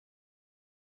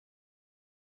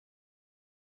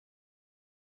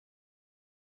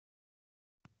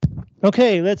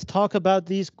Okay, let's talk about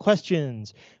these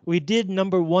questions. We did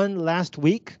number 1 last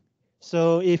week,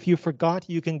 so if you forgot,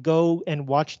 you can go and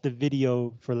watch the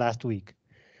video for last week.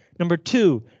 Number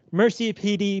 2, mercy,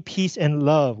 pity, peace, and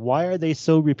love. Why are they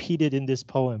so repeated in this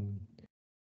poem?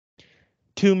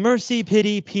 To mercy,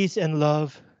 pity, peace, and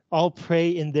love, all pray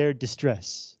in their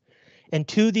distress. And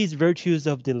to these virtues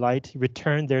of delight,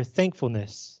 return their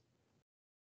thankfulness.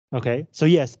 Okay, so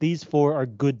yes, these 4 are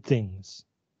good things.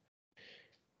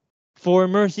 For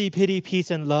mercy, pity, peace,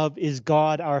 and love is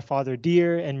God our Father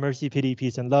dear, and mercy, pity,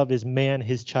 peace, and love is man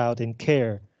his child in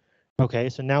care. Okay,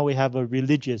 so now we have a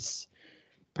religious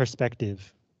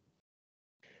perspective.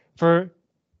 For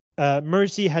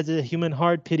mercy has a human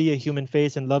heart, pity a human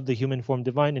face, and love the human form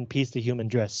divine, and peace the human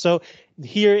dress. So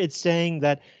here it's saying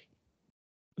that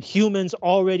humans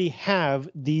already have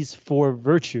these 4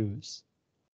 virtues.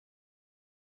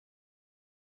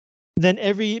 Then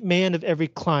every man of every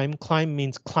clime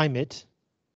means climate,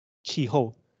 气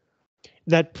候,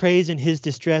 that prays in his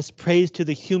distress, prays to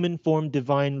the human form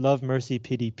divine love, mercy,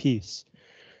 pity, peace.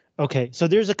 Okay, so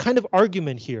there's a kind of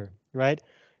argument here, right?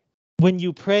 When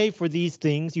you pray for these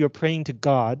things, you're praying to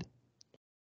God,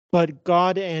 but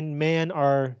God and man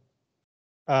are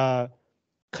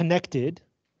connected.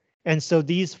 And so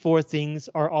these 4 things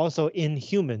are also in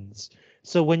humans.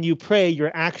 So when you pray,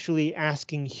 you're actually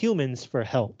asking humans for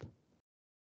help.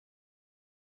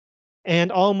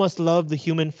 And all must love the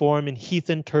human form in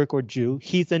heathen, Turk, or Jew.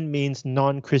 Heathen means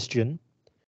non-Christian.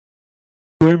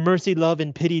 Where mercy, love,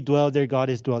 and pity dwell, their God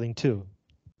is dwelling too.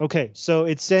 Okay, so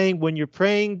it's saying when you're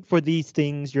praying for these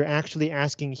things, you're actually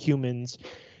asking humans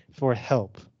for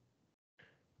help.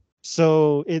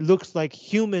 So it looks like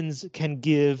humans can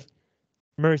give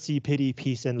mercy, pity,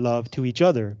 peace, and love to each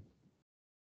other.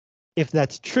 If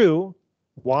that's true,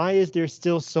 why is there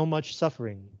still so much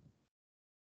suffering?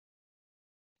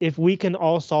 If we can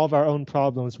all solve our own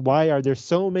problems, why are there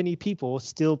so many people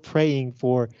still praying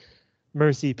for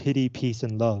mercy, pity, peace,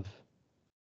 and love?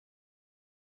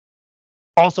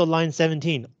 Also, line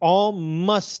 17, all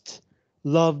must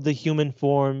love the human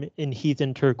form in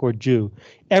heathen, Turk, or Jew.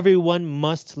 Everyone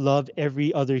must love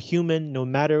every other human, no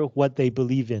matter what they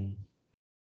believe in.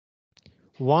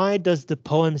 Why does the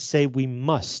poem say we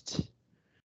must?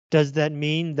 Does that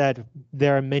mean that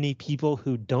there are many people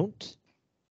who don't?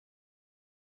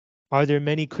 Are there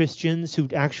many Christians who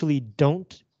actually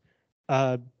don't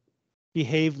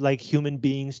behave like human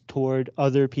beings toward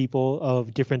other people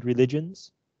of different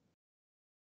religions?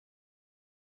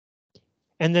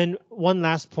 And then one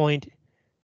last point,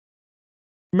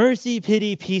 mercy,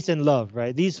 pity, peace, and love,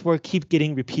 right? These 4 keep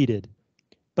getting repeated.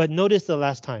 But notice the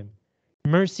last time,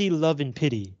 mercy, love, and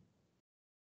pity.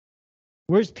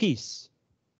 Where's peace?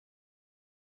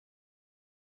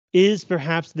 Is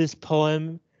perhaps this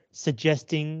poem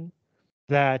suggesting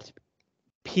that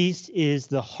peace is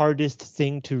the hardest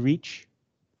thing to reach?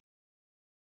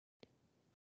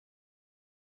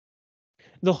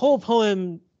 The whole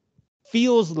poem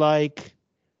feels like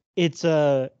it's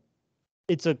a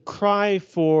cry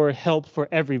for help for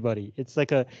everybody. It's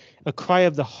like a cry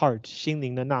of the heart, 心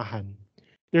灵的呐喊.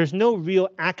 There's no real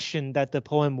action that the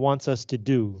poem wants us to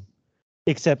do,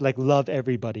 except like love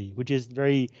everybody, which is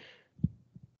very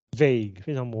vague,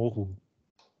 非常模糊.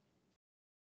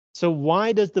 So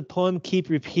why does the poem keep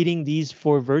repeating these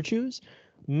 4 virtues?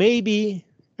 Maybe,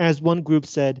 as one group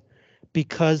said,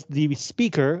 because the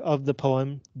speaker of the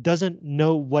poem doesn't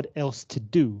know what else to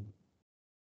do.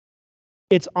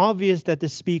 It's obvious that the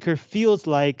speaker feels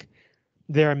like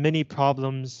there are many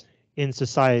problems in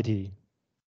society,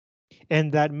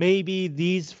 and that maybe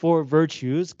these 4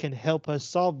 virtues can help us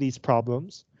solve these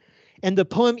problems. And the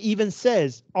poem even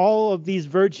says all of these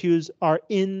virtues are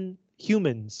in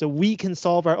humans, so we can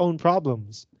solve our own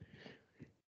problems.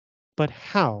 But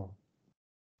how?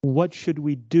 What should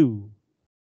we do?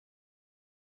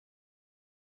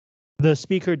 The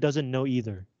speaker doesn't know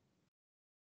either.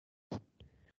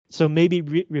 So maybe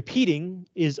repeating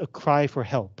is a cry for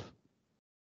help.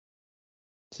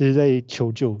 是在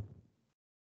求救.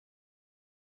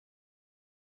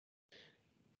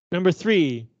 Number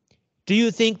 3, do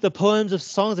you think the poems of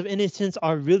Songs of Innocence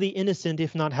are really innocent?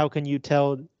 If not, how can you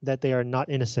tell that they are not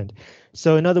innocent?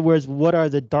 So in other words, what are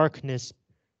the darkness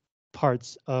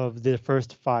parts of the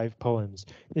first 5 poems?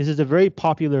 This is a very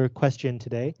popular question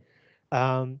today.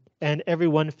 And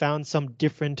everyone found some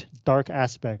different dark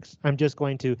aspects. I'm just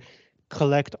going to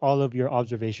collect all of your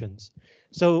observations.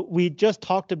 So we just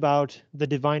talked about the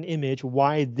divine image,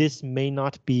 why this may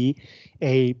not be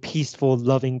a peaceful,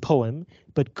 loving poem,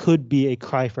 but could be a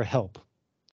cry for help.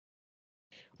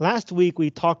 Last week,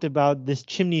 we talked about this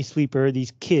chimney sweeper,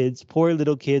 these kids, poor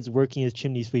little kids working as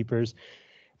chimney sweepers,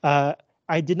 Uh,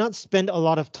 I did not spend a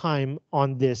lot of time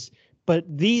on this, but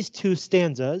these two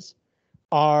stanzas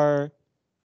are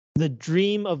the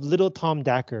dream of little Tom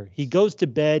Dacker. He goes to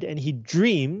bed and he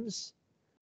dreams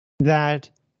that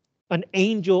an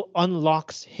angel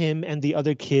unlocks him and the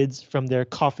other kids from their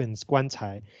coffins, 棺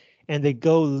材, and they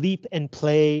go leap and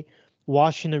play,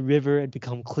 wash in a river and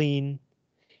become clean,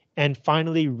 and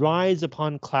finally rise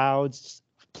upon clouds,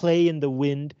 play in the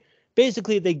wind.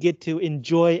 Basically, they get to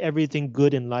enjoy everything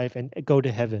good in life and go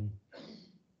to heaven.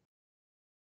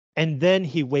 And then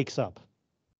he wakes up.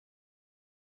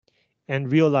 And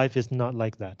real life is not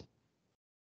like that.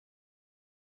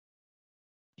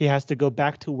 He has to go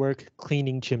back to work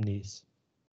cleaning chimneys.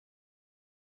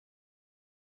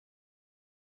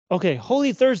 Okay,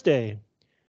 Holy Thursday.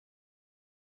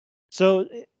 So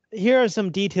here are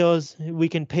some details we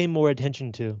can pay more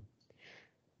attention to.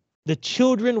 The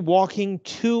children walking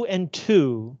two and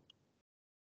two.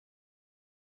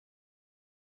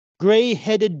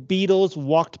 Gray-headed beetles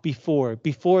walked before.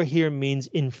 Before here means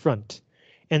in front.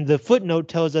 And the footnote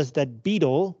tells us that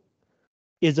beetle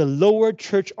is a lower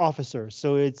church officer.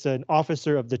 So it's an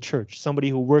officer of the church, somebody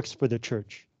who works for the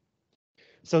church.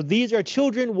 So these are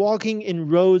children walking in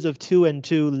rows of two and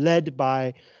two, led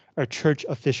by a church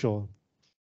official.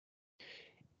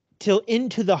 Till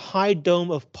into the high dome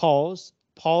of Paul's.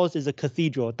 Paul's is a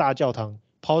cathedral, 大教堂,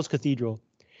 Paul's Cathedral.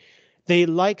 They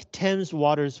like Thames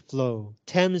waters flow.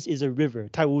 Thames is a river,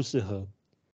 泰晤士河.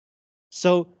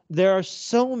 So there are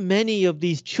so many of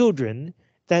these children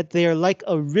that they are like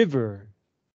a river.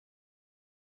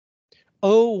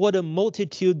 Oh, what a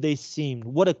multitude they seemed.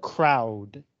 What a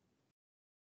crowd.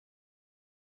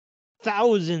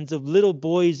 Thousands of little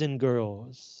boys and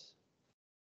girls.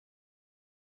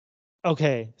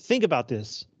 Okay, think about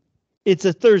this. It's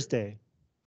a Thursday.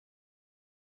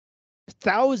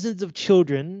 Thousands of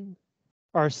children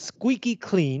are squeaky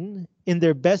clean in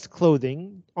their best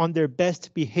clothing, on their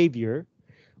best behavior,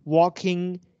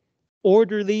 walking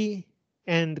orderly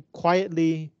and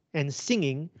quietly and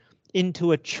singing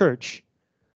into a church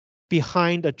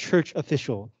behind a church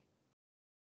official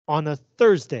on a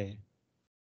Thursday.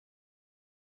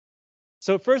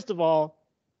 So first of all,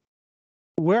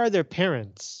 where are their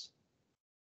parents?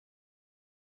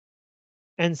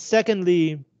 And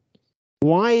secondly,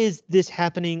 why is this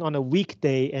happening on a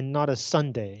weekday and not a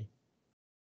Sunday?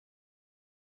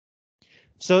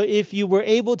 So if you were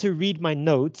able to read my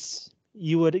notes,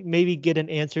 you would maybe get an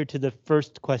answer to the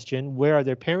first question, where are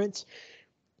their parents?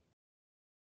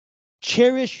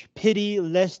 Cherish pity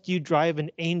lest you drive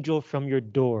an angel from your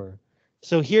door.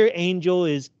 So here angel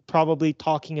is probably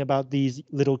talking about these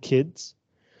little kids.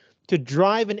 To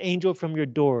drive an angel from your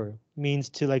door means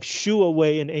to like shoo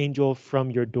away an angel from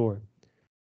your door.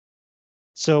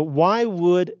 So why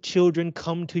would children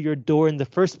come to your door in the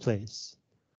first place?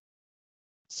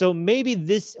 So maybe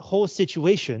this whole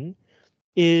situation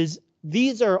is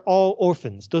these are all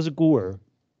orphans, 都是孤儿.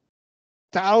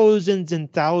 Thousands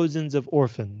and thousands of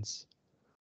orphans.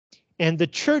 And the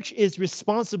church is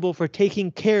responsible for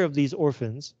taking care of these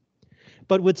orphans.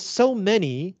 But with so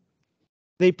many,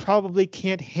 they probably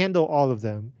can't handle all of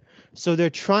them. So they're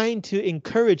trying to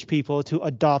encourage people to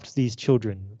adopt these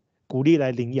children. 鼓励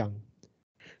来领养.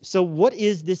 So what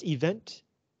is this event?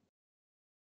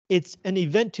 It's an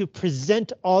event to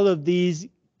present all of these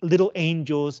little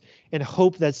angels and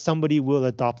hope that somebody will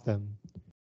adopt them.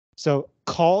 So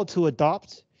call to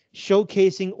adopt,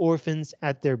 showcasing orphans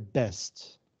at their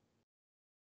best.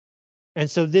 And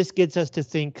so this gets us to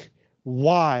think,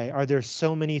 why are there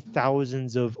so many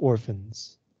thousands of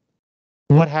orphans?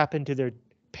 What happened to their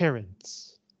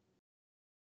parents?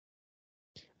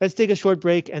 Let's take a short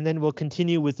break and then we'll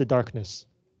continue with the darkness.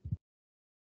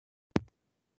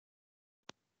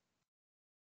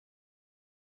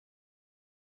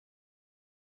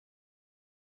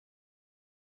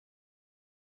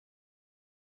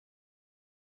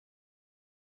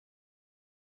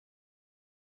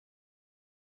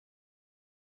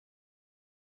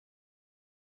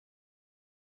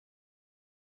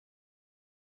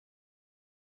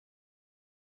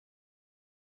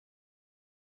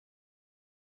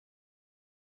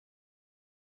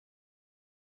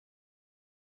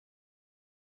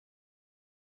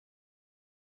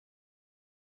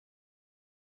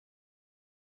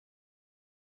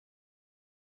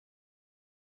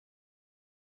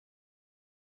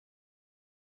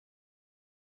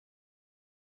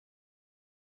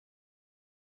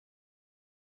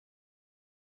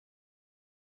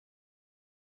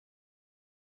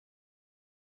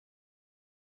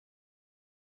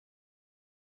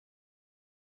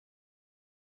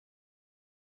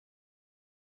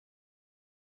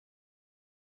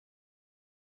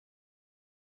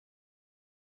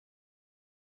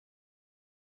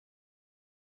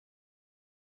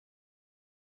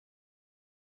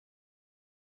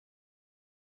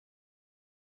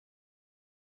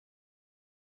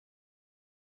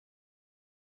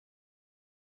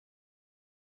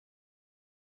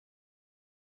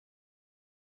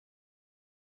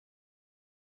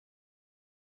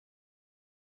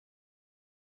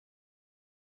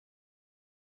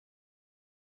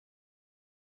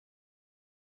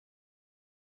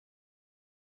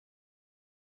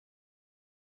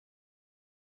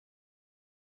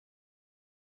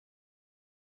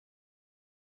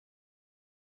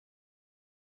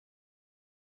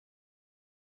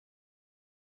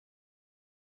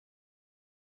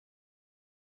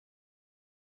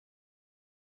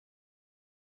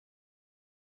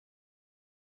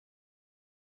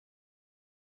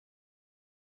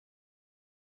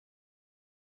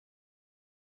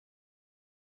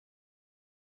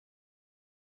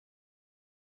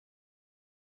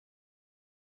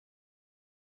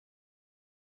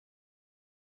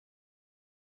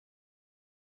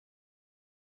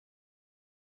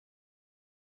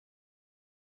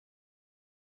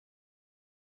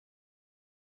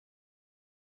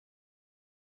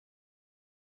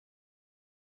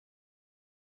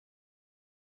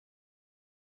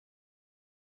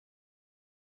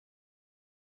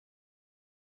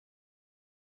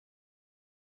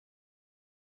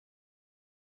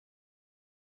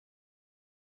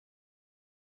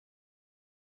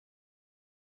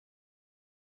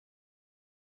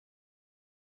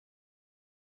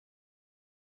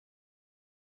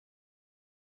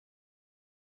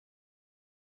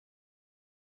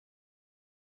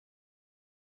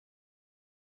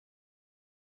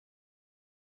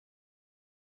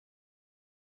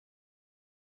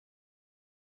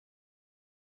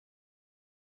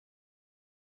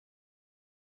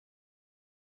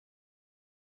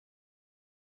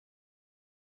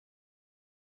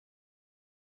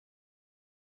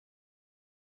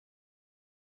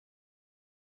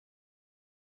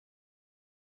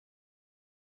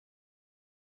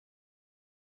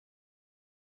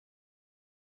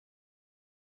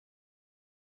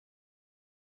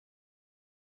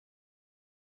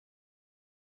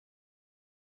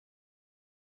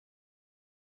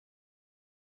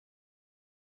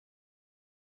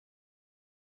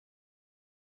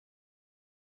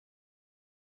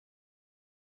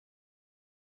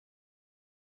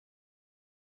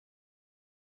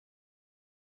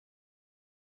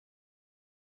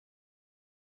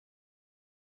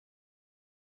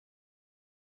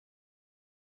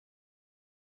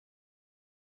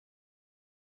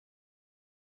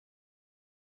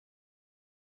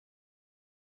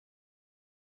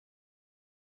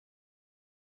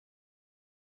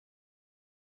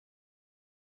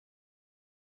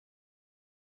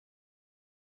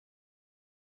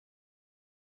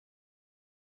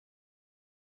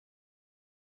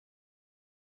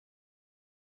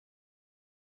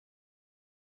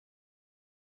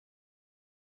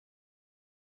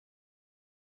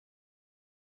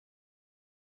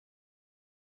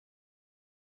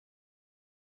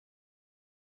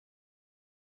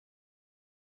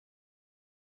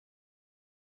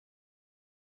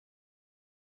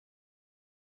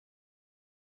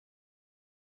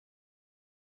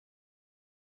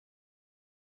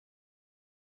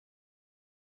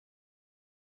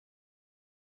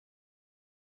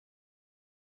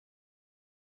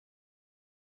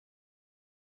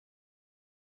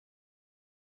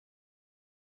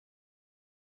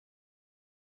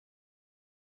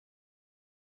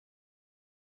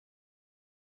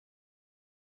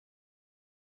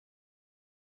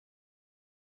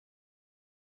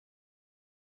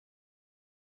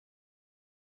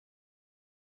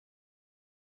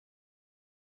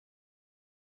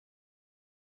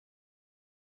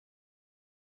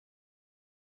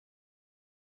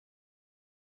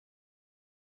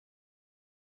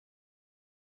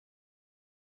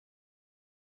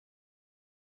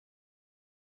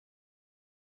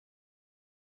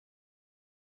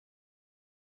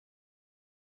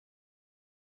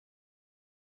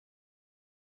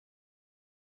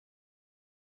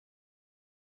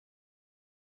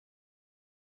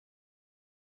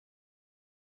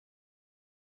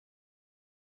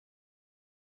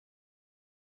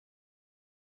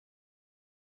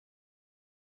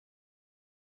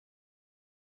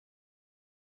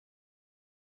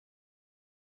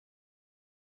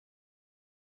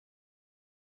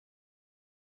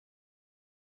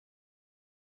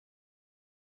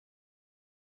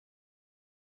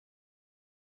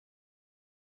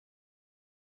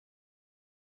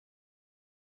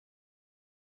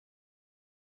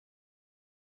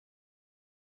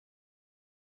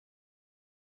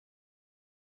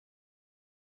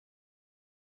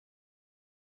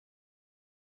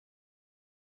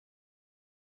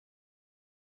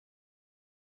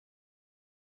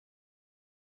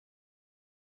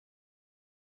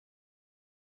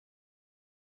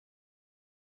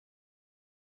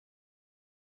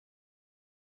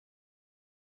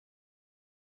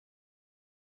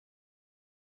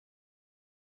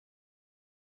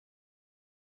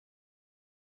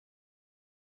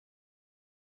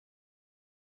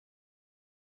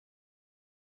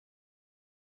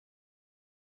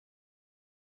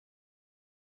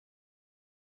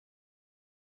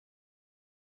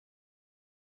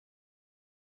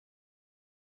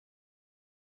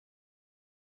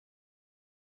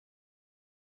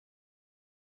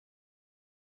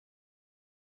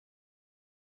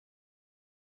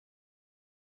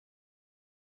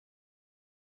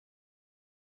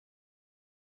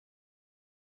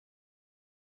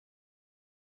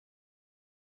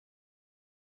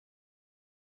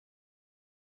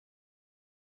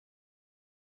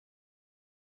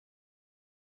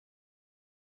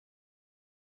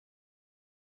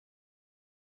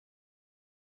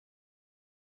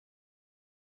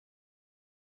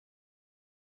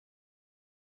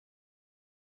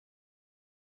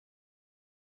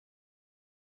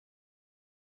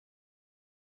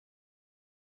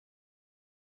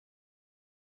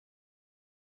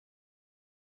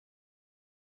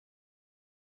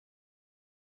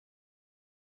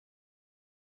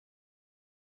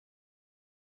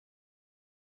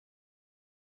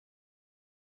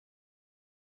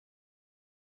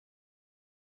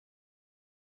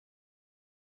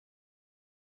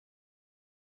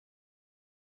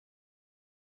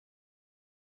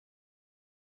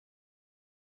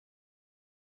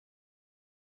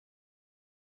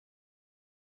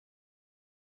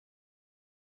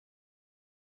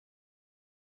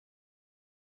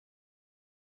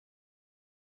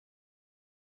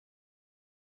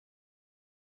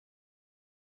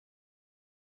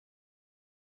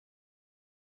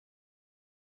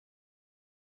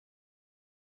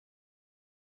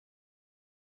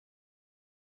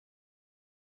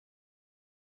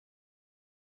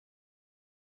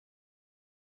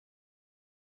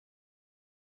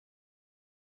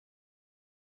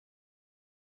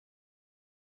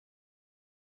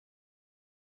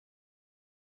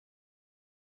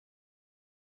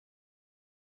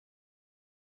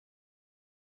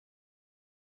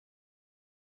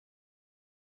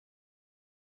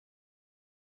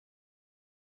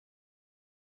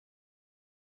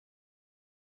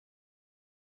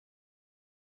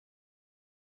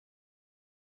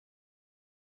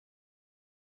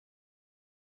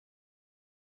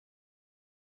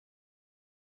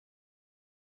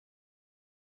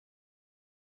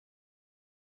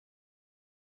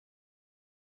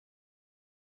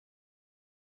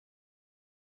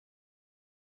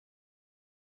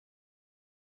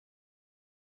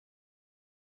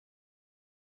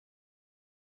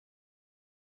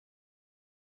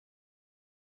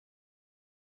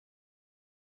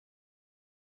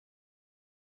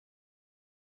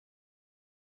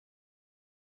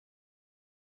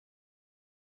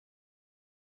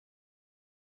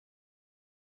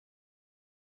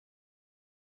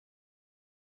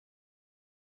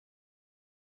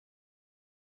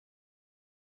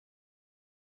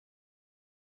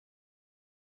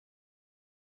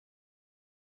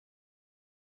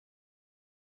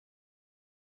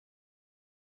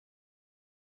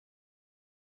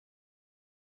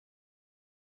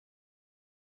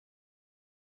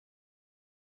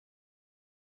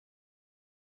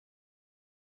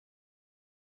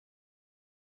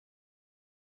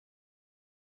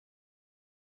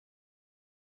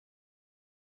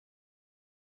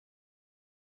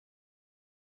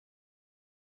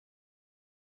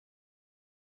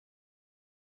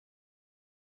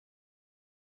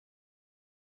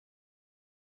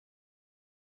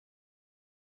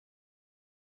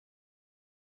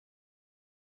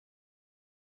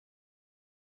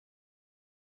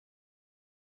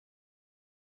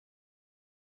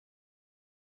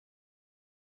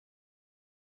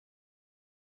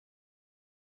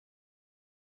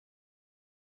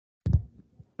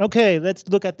 Okay, let's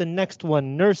look at the next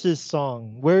one, Nurse's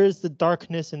Song. Where is the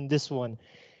darkness in this one?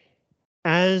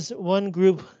 As one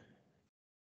group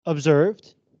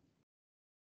observed,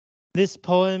 this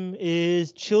poem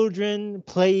is children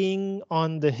playing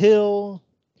on the hill,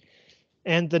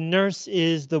 and the nurse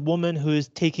is the woman who is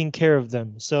taking care of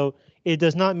them. So it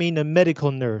does not mean a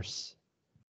medical nurse,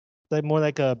 like more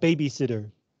like a babysitter.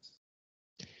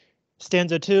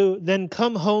 Stanza 2, then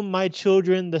come home, my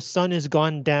children, the sun is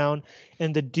gone down,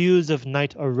 and the dews of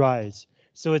night arise.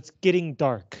 So it's getting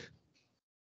dark.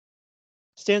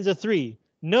 Stanza 3,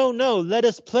 no, no, let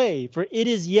us play, for it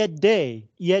is yet day.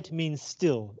 Yet means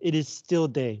still, it is still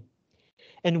day.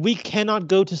 And we cannot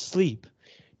go to sleep.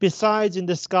 Besides, in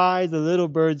the sky the little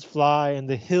birds fly, and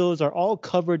the hills are all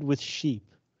covered with sheep.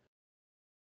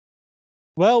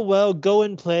 Well, well, go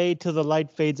and play till the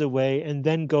light fades away, and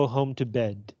then go home to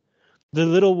bed. The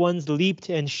little ones leaped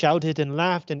and shouted and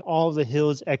laughed, and all the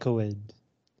hills echoed.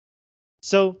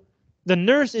 So the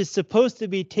nurse is supposed to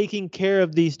be taking care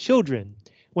of these children.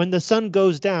 When the sun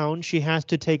goes down, she has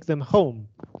to take them home.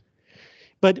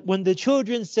 But when the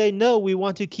children say, no, we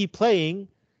want to keep playing,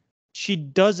 she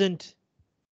doesn't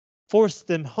force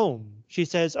them home. She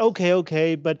says, okay,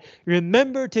 okay, but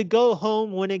remember to go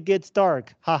home when it gets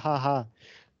dark. Ha ha ha.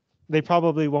 They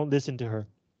probably won't listen to her.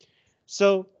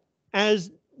 So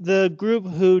as the group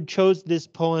who chose this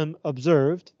poem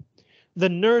observed, the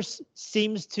nurse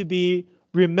seems to be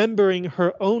remembering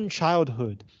her own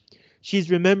childhood.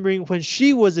 She's remembering when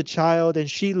she was a child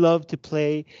and she loved to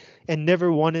play and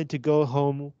never wanted to go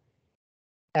home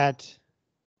at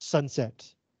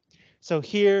sunset. So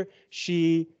here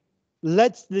she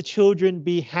lets the children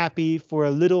be happy for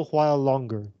a little while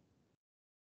longer.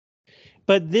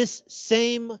 But this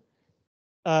same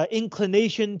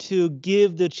inclination to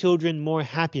give the children more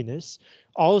happiness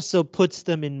also puts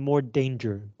them in more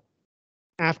danger.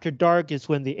 After dark is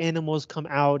when the animals come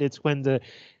out. It's when the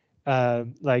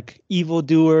like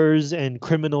evildoers and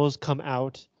criminals come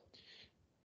out.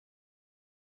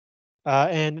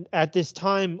 And at this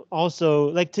time also,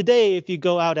 like today, if you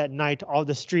go out at night, all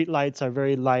the street lights are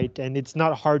very light and it's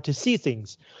not hard to see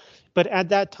things. But at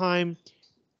that time,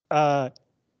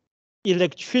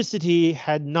 electricity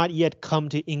had not yet come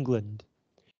to England.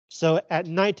 So at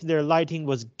night, their lighting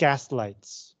was gas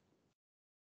lights.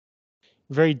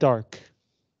 Very dark,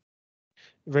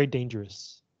 very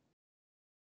dangerous.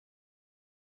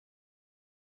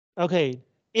 Okay,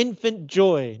 infant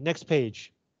joy, next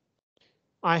page.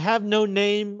 I have no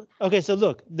name. Okay, so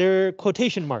look, there are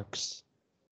quotation marks,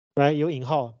 right? 有引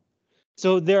号.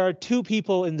 So there are two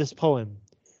people in this poem.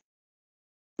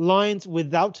 Lines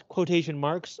without quotation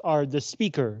marks are the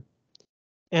speaker,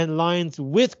 and lines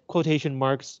with quotation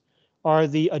marks are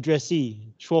the addressee,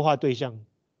 说话对象.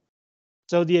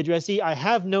 So the addressee, I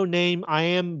have no name, I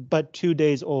am but 2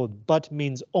 days old. But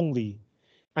means only.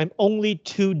 I'm only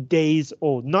 2 days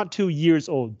old, not 2 years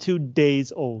old, 2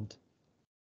 days old.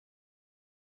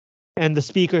 And the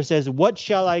speaker says, what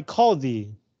shall I call thee?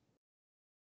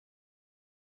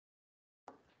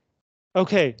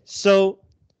 Okay, so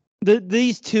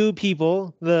these two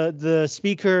people, the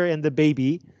speaker and the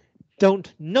baby,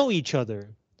 don't know each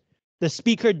other. The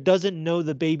speaker doesn't know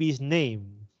the baby's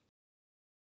name.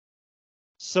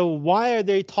 So why are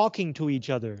they talking to each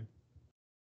other?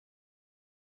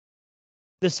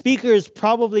 The speaker is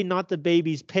probably not the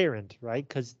baby's parent, right?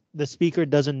 Because the speaker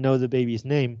doesn't know the baby's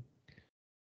name.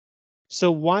 So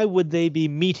why would they be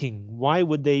meeting? Why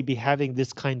would they be having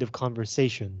this kind of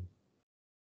conversation?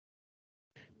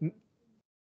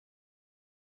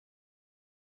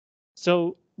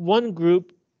 So one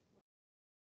group,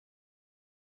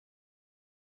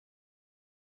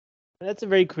 that's a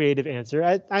very creative answer.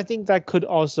 I think that could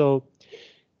also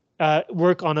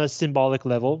work on a symbolic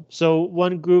level. So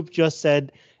one group just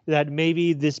said that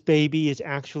maybe this baby is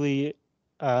actually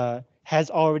has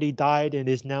already died and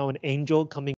is now an angel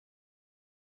coming.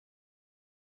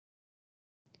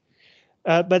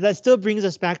 But that still brings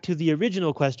us back to the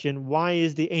original question. Why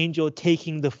is the angel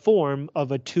taking the form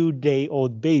of a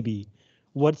 2-day-old baby?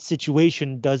 What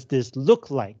situation does this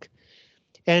look like?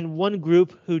 And one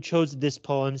group who chose this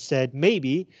poem said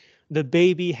maybe the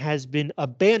baby has been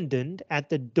abandoned at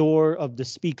the door of the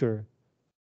speaker.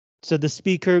 So the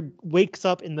speaker wakes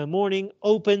up in the morning,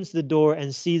 opens the door,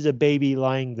 and sees a baby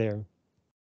lying there.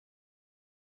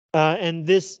 And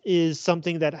this is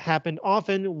something that happened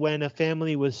often when a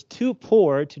family was too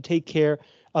poor to take care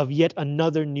of yet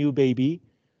another new baby,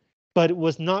 but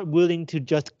was not willing to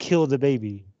just kill the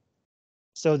baby.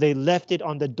 So they left it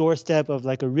on the doorstep of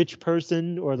like a rich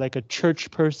person or like a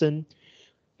church person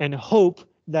and hope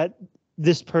that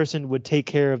this person would take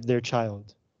care of their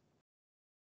child.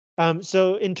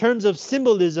 So in terms of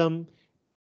symbolism,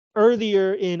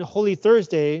 earlier in Holy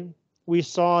Thursday, we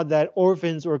saw that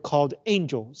orphans were called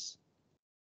angels.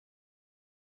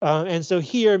 And so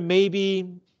here maybe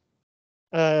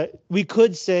we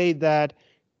could say that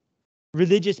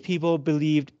religious people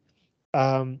believed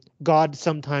God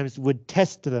sometimes would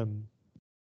test them.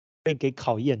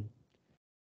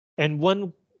 And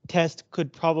one test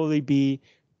could probably be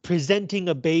presenting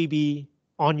a baby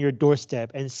on your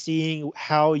doorstep and seeing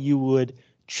how you would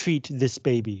treat this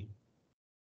baby.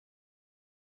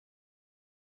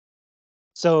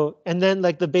 So, and then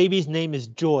like the baby's name is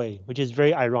Joy, which is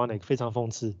very ironic, 非常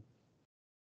讽刺.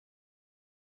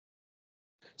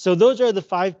 So those are the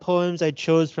 5 poems I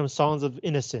chose from Songs of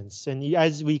Innocence. And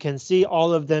as we can see,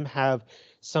 all of them have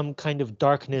some kind of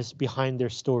darkness behind their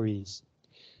stories.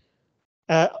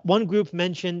 One group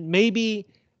mentioned maybe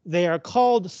they are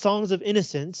called Songs of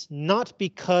Innocence, not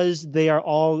because they are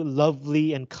all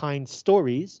lovely and kind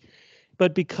stories,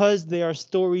 but because they are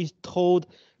stories told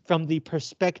from the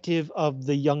perspective of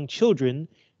the young children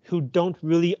who don't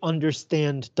really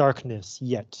understand darkness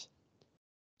yet.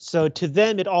 So to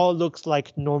them, it all looks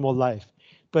like normal life,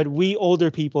 but we older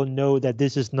people know that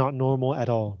this is not normal at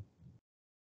all.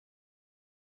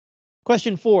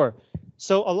 Question 4.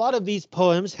 So a lot of these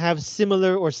poems have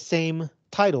similar or same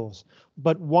titles,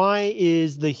 but why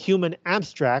is the human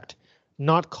abstract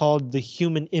not called the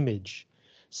human image?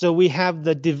 So we have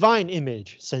the divine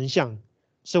image, 神像.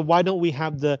 So why don't we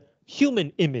have the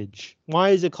human image? Why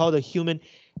is it called a human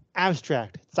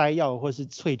abstract, 摘要或是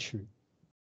萃取?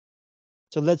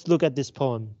 So let's look at this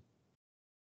poem.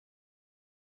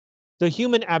 The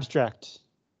human abstract.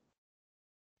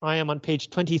 I am on page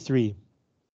 23.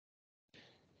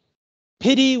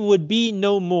 Pity would be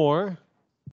no more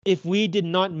if we did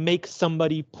not make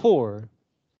somebody poor.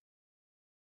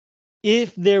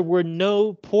 If there were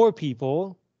no poor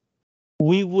people,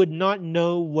 we would not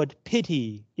know what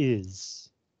pity is.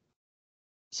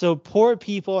 So poor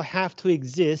people have to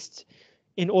exist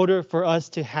in order for us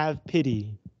to have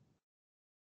pity.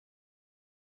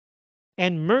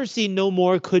 And mercy no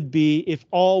more could be if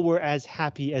all were as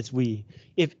happy as we.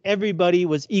 If everybody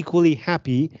was equally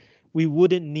happy, we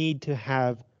would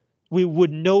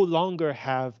no longer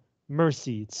have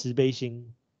mercy, 慈悲心.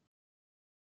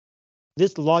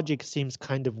 This logic seems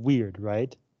kind of weird,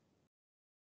 right?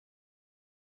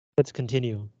 Let's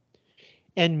continue.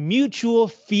 And mutual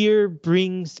fear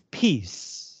brings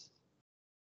peace.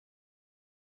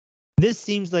 This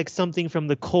seems like something from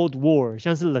the Cold War,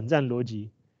 像是冷战逻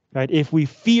辑. Right? If we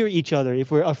fear each other,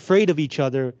 if we're afraid of each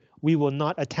other, we will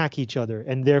not attack each other,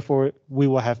 and therefore we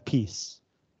will have peace.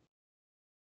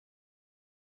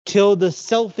 Till the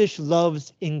selfish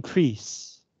loves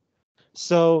increase.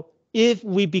 So if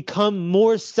we become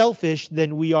more selfish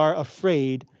than we are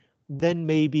afraid, then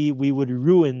maybe we would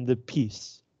ruin the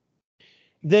peace.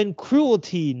 Then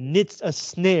cruelty knits a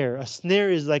snare. A snare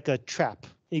is like a trap,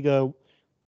 一个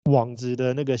网子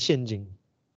的那个陷阱.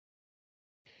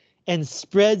 And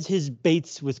spreads his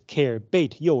baits with care.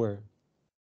 Bait, 诱饵.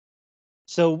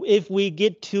 So if we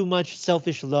get too much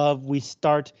selfish love, we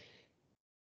start,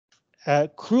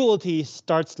 cruelty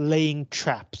starts laying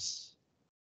traps.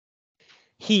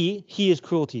 He is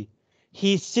cruelty.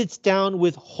 He sits down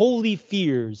with holy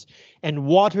fears and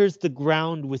waters the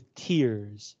ground with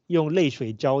tears. 用泪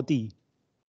水浇地.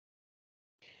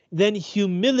 Then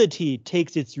humility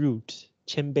takes its root,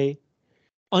 谦卑,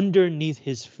 underneath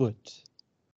his foot.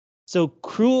 So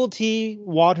cruelty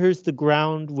waters the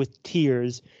ground with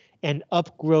tears and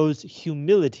upgrows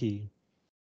humility.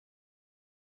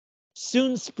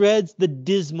 Soon spreads the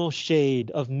dismal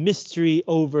shade of mystery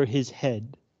over his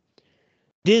head.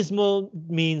 Dismal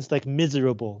means like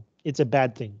miserable. It's a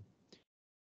bad thing.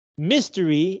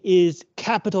 Mystery is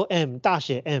capital M, 大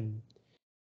写 M.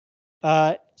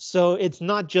 So it's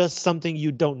not just something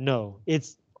you don't know.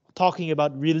 It's talking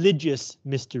about religious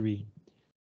mystery.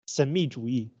 神秘主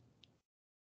义.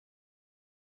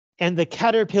 And the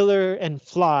caterpillar and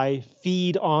fly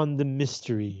feed on the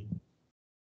mystery.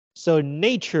 So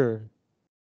nature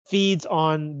feeds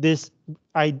on this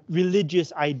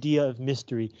religious idea of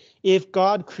mystery. If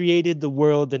God created the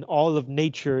world, then all of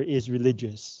nature is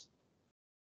religious.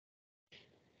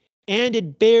 And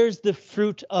it bears the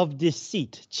fruit of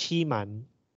deceit, 欺瞒.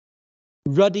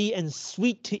 Ruddy and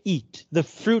sweet to eat. The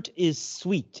fruit is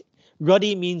sweet.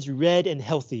 Ruddy means red and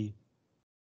healthy.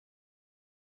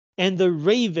 And the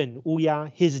raven, 乌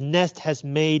鸦, his nest has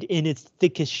made in its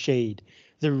thickest shade.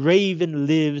 The raven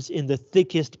lives in the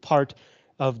thickest part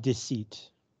of deceit.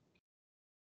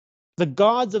 The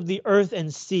gods of the earth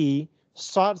and sea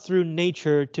sought through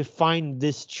nature to find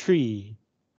this tree.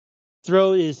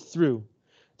 Throw is through.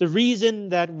 The reason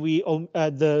that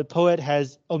the poet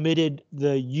has omitted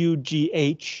the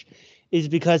UGH is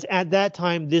because at that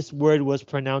time this word was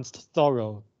pronounced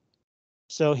thorough.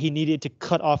 So he needed to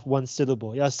cut off one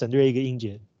syllable. 要省略一个音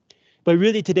节. But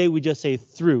really today we just say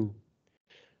through.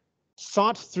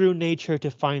 Sought through nature to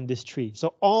find this tree.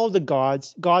 So all the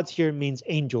gods here means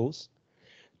angels,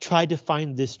 tried to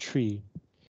find this tree.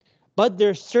 But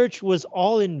their search was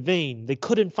all in vain. They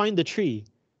couldn't find the tree.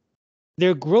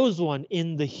 There grows one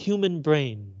in the human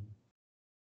brain.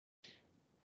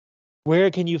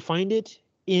 Where can you find it?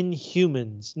 In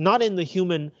humans, not in the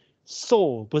human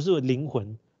soul, 不是灵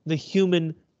魂, the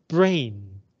human brain,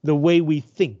 the way we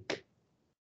think.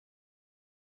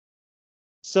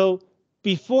 So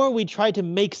before we try to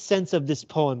make sense of this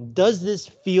poem, does this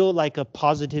feel like a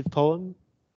positive poem?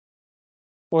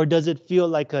 Or does it feel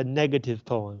like a negative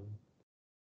poem?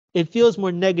 It feels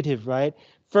more negative, right?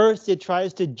 First, it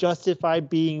tries to justify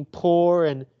being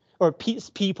poor or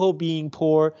people being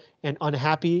poor and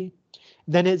unhappy.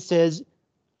 Then it says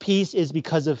peace is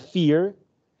because of fear.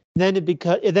 Then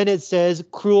it says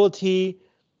cruelty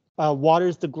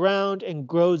waters the ground and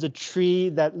grows a tree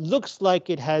that looks like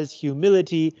it has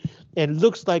humility and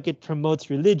looks like it promotes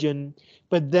religion,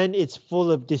 but then it's full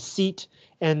of deceit.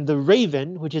 And the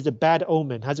raven, which is a bad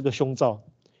omen, 它是个凶兆,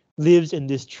 lives in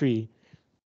this tree.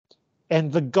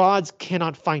 And the gods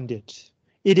cannot find it.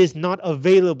 It is not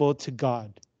available to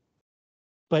God,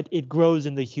 but it grows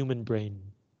in the human brain.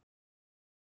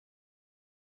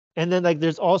 And then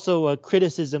there's also a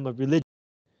criticism of religion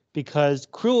because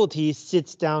cruelty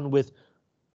sits down with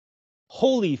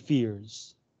holy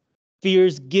fears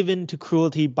given to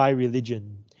cruelty by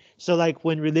religion. So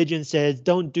when religion says,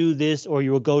 don't do this or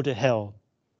you will go to hell,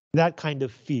 that kind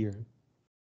of fear.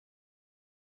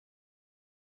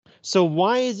 So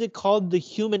why is it called the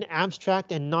human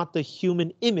abstract and not the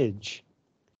human image?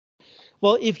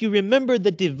 Well, if you remember the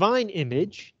divine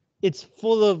image, it's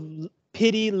full of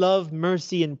pity, love,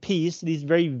 mercy, and peace, these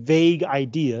very vague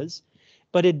ideas,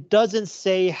 but it doesn't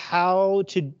say how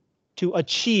to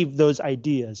achieve those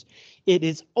ideas. It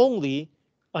is only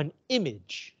an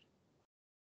image.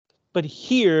 But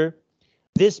here,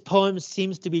 this poem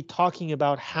seems to be talking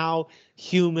about how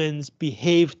humans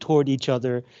behave toward each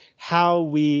other, how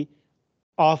we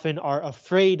often are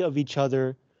afraid of each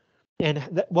other,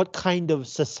 and what kind of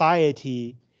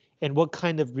society and what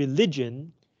kind of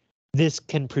religion this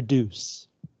can produce.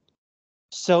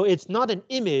 So it's not an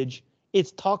image,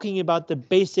 it's talking about the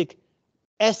basic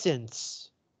essence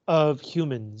of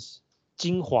humans,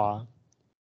 精华.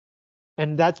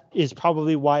 And that is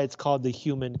probably why it's called the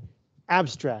human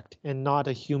abstract and not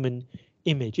a human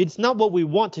image. It's not what we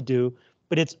want to do,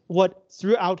 but it's what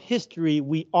throughout history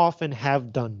we often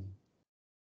have done.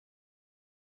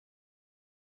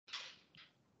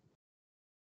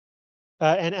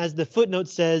 And as the footnote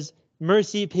says,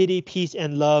 mercy, pity, peace,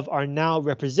 and love are now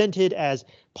represented as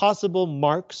possible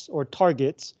marks or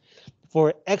targets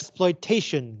for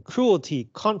exploitation, cruelty,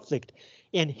 conflict,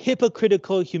 and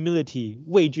hypocritical humility,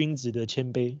 伪君子的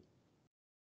谦卑.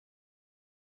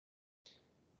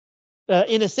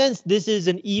 In a sense, this is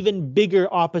an even bigger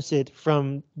opposite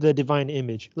from the divine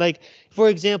image. For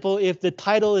example, if the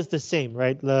title is the same,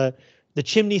 right? The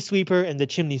chimney sweeper and the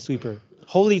chimney sweeper,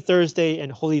 Holy Thursday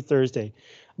and Holy Thursday.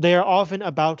 They are often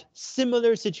about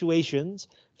similar situations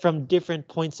from different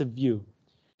points of view.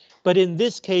 But in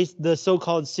this case, the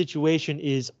so-called situation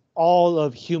is all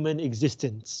of human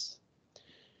existence.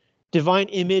 Divine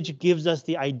image gives us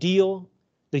the ideal.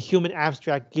 The human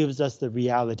abstract gives us the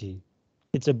reality.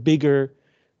 It's a bigger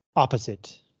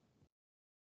opposite.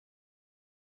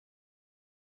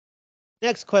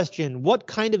 Next question, what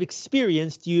kind of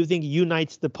experience do you think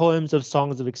unites the poems of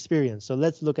Songs of Experience? So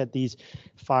let's look at these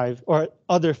 5 or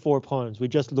other 4 poems. We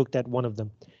just looked at one of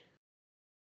them.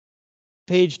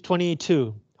 Page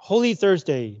 22, Holy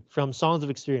Thursday from Songs of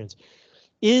Experience.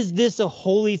 Is this a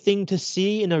holy thing to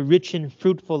see in a rich and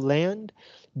fruitful land?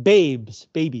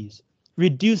 Babies,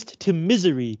 reduced to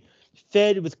misery,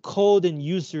 fed with cold and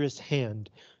usurious hand.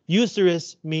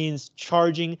 Usurious means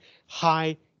charging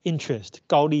high interest,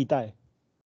 高利贷.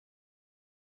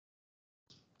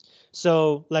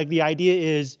 So the idea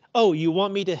is, oh, you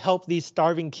want me to help these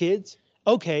starving kids?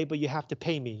 Okay, but you have to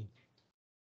pay me.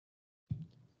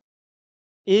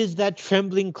 Is that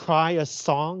trembling cry a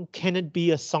song? Can it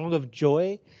be a song of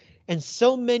joy? And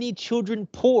so many children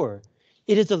poor.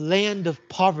 It is a land of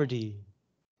poverty.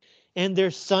 And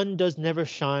their sun does never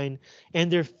shine,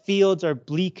 and their fields are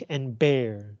bleak and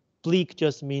bare. Bleak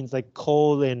just means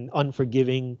cold and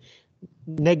unforgiving,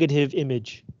 negative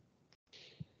image.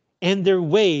 And their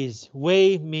ways,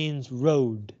 way means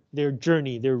road, their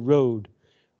journey, their road,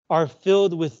 are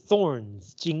filled with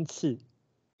thorns, 荆刺.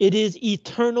 It is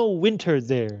eternal winter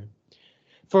there.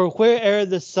 For where'er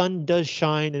the sun does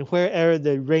shine and where'er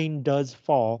the rain does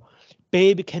fall,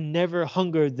 babe can never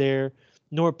hunger there,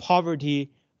 nor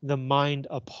poverty the mind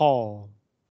appall.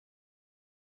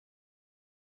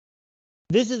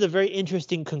 This is a very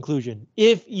interesting conclusion.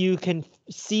 If you can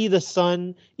see the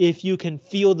sun, if you can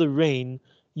feel the rain,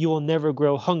 you will never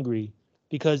grow hungry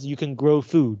because you can grow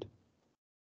food.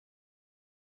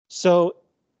 So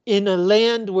in a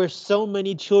land where so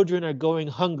many children are going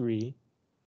hungry,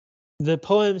 the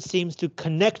poem seems to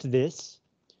connect this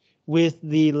with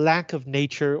the lack of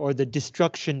nature or the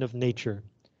destruction of nature.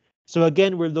 So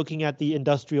again, we're looking at the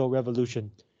Industrial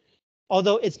Revolution.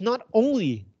 Although it's not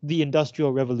only the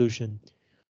Industrial Revolution.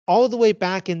 All the way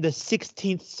back in the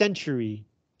 16th century,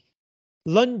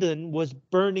 London was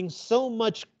burning so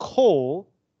much coal,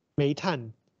 煤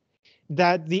炭,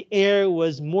 that the air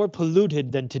was more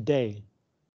polluted than today.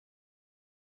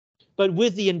 But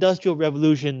with the Industrial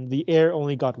Revolution, the air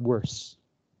only got worse.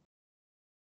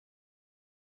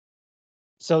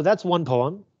 So that's one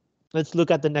poem. Let's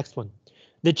look at the next one.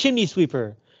 The Chimney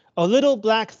Sweeper. A little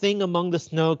black thing among the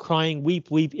snow crying weep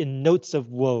weep in notes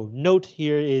of woe. Note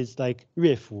here is like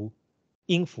乐符,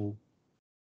 音符,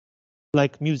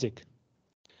 like music.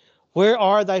 Where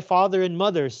are thy father and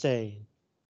mother, say?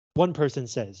 One person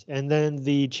says, and then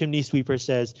the chimney sweeper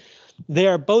says, they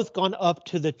are both gone up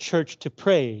to the church to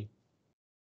pray.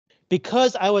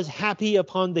 Because I was happy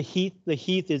upon the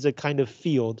heath is a kind of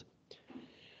field,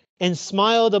 and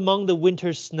smiled among the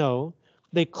winter snow,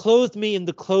 they clothed me in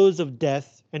the clothes of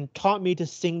death and taught me to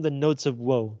sing the notes of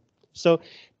woe. So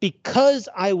because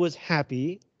I was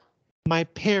happy, my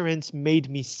parents made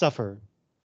me suffer.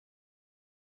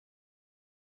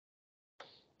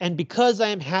 And because I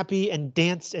am happy and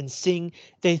dance and sing,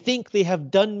 they think they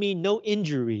have done me no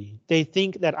injury. They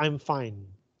think that I'm fine.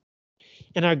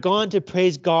 And are gone to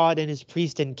praise God and his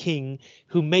priest and king,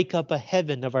 who make up a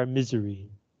heaven of our misery.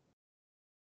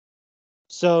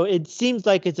 So it seems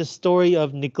like it's a story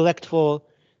of neglectful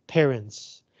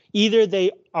parents. Either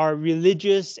they are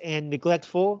religious and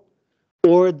neglectful,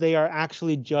 or they are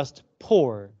actually just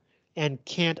poor and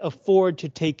can't afford to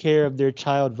take care of their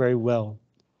child very well.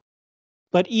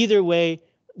 But either way,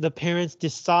 the parents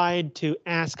decide to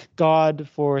ask God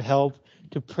for help,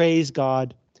 to praise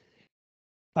God.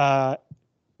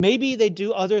 Maybe they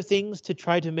do other things to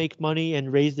try to make money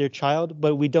and raise their child,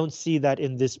 but we don't see that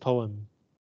in this poem.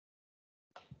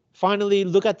 Finally,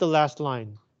 look at the last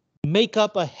line. Make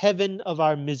up a heaven of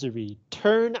our misery.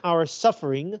 Turn our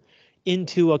suffering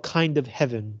into a kind of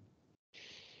heaven.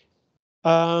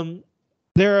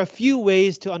 There are a few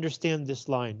ways to understand this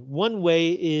line. One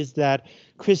way is that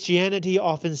Christianity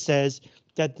often says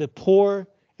that the poor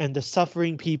and the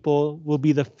suffering people will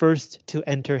be the first to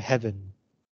enter heaven.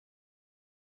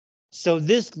 So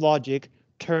this logic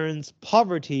turns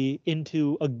poverty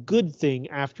into a good thing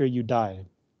after you die.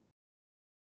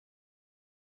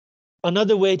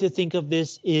 Another way to think of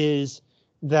this is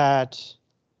that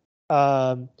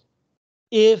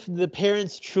if the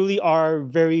parents truly are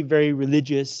very, very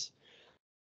religious,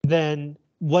 then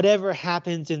whatever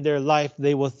happens in their life,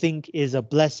 they will think is a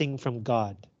blessing from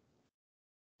God.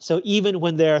 So even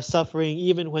when they are suffering,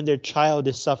 even when their child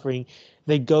is suffering,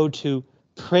 they go to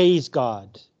praise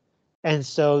God. And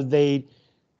so the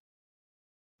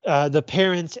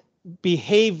parents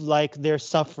behave like their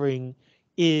suffering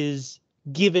is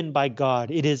given by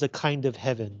God. It is a kind of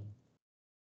heaven.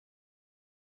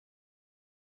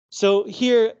 So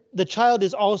here, the child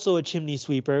is also a chimney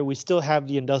sweeper. We still have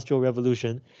the Industrial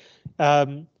Revolution.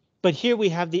 But here we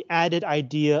have the added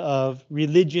idea of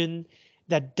religion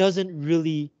that doesn't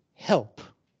really help.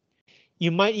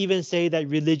 You might even say that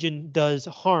religion does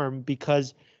harm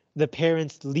because the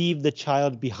parents leave the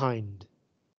child behind.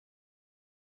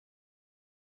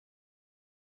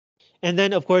 And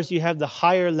then, of course, you have the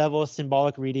higher level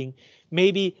symbolic reading.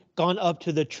 Maybe gone up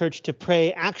to the church to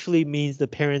pray actually means the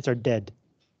parents are dead.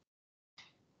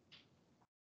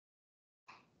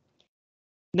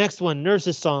 Next one,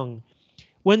 Nurse's Song.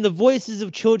 When the voices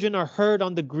of children are heard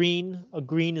on the green, a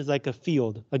green is like a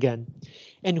field again,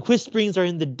 and whisperings are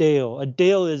in the dale. A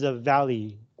dale is a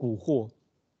valley, 古惑.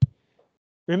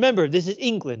 Remember, this is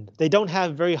England. They don't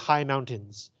have very high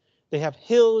mountains. They have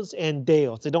hills and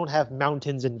dales. They don't have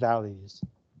mountains and valleys.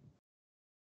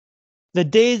 The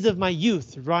days of my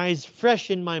youth rise fresh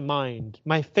in my mind.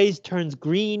 My face turns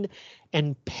green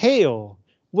and pale.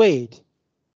 Wait.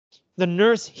 The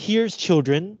nurse hears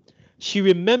children. She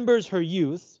remembers her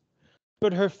youth,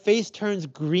 but her face turns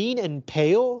green and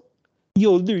pale.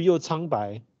 又绿又苍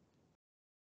白.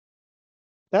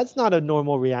 That's not a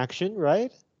normal reaction,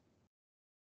 right?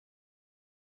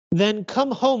 Then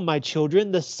come home, my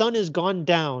children, the sun is gone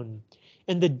down,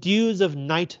 and the dews of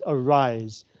night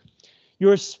arise.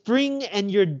 Your spring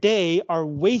and your day are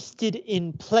wasted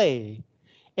in play,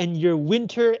 and your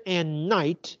winter and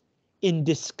night in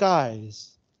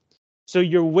disguise. So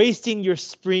you're wasting your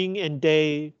spring and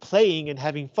day playing and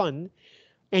having fun,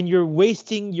 and you're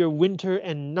wasting your winter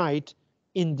and night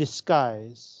in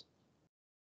disguise.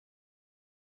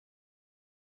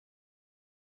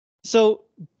 So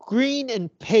green and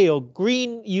pale,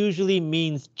 green usually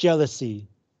means jealousy,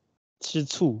 吃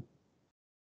醋.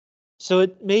 So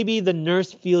maybe the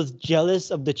nurse feels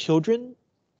jealous of the children,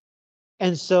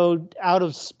 and so out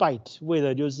of spite, 为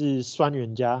了就是酸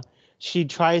人家, she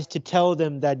tries to tell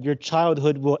them that your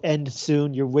childhood will end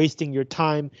soon, you're wasting your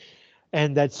time,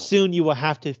 and that soon you will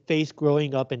have to face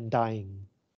growing up and dying.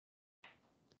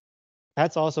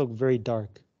 That's also very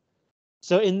dark.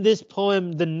 So in this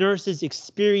poem, the nurse's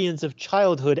experience of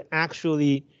childhood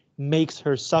actually makes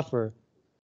her suffer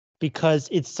because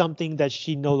it's something that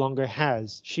she no longer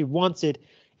has. She wants it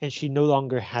and she no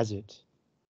longer has it.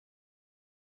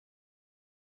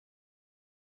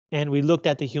 And we looked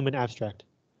at the human abstract.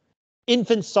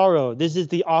 Infant sorrow, this is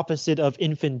the opposite of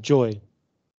infant joy.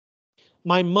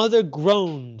 My mother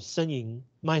groaned, 呻吟,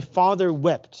 my father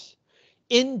wept.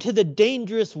 Into the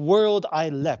dangerous world I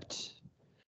leapt.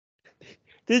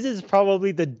 This is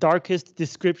probably the darkest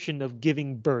description of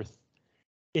giving birth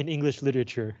in English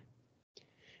literature.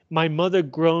 My mother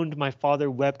groaned, my father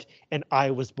wept, and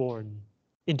I was born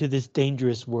into this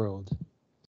dangerous world.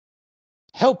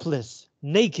 Helpless,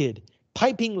 naked,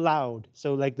 piping loud,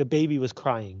 so like the baby was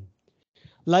crying.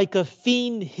 Like a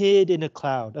fiend hid in a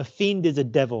cloud. A fiend is a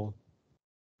devil.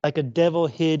 Like a devil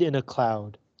hid in a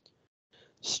cloud.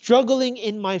 Struggling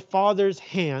in my father's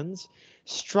hands,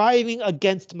 striving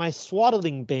against my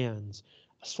swaddling bands.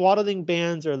 Swaddling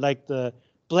bands are like the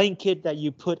blanket that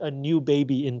you put a new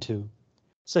baby into.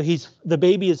 So the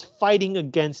baby is fighting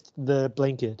against the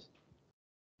blanket.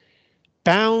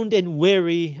 Bound and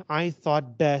weary, I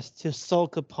thought best to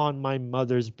sulk upon my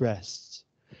mother's breast.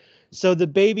 So the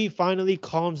baby finally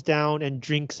calms down and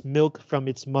drinks milk from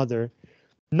its mother,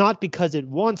 not because it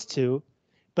wants to,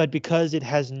 but because it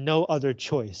has no other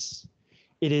choice.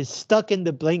 It is stuck in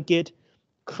the blanket,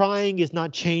 crying is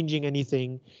not changing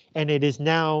anything, and it is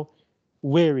now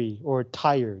weary or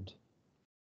tired.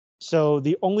 So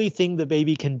the only thing the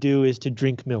baby can do is to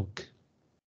drink milk.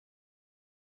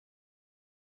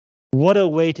 What a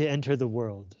way to enter the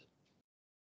world.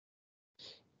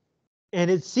 And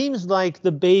it seems like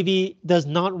the baby does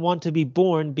not want to be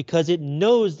born because it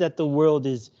knows that the world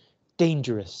is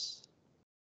dangerous.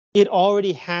 It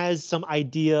already has some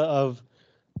idea of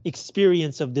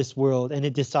experience of this world, and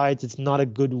it decides it's not a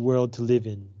good world to live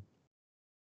in.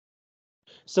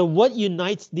 So what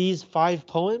unites these 5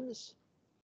 poems?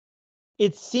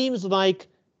 It seems like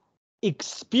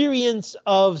experience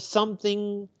of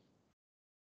something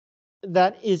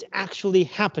that is actually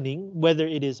happening, whether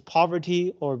it is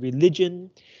poverty or religion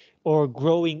or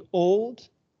growing old,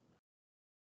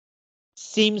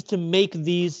 seems to make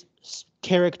these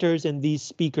characters and these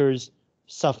speakers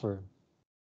suffer.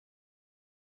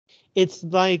 It's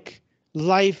like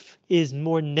life is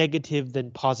more negative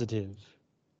than positive.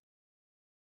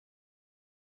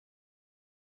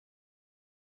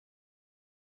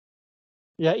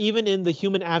 Yeah, even in the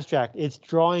human abstract, it's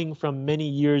drawing from many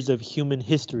years of human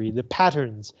history, the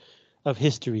patterns of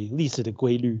history, 历史的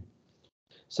规律.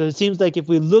 So it seems like if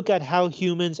we look at how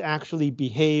humans actually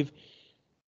behave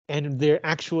and their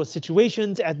actual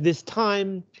situations at this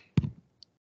time,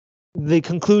 the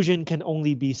conclusion can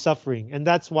only be suffering. And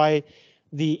that's why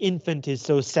the infant is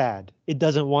so sad. It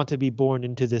doesn't want to be born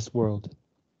into this world.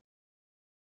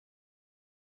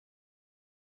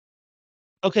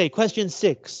 Okay, question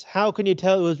 6. How can you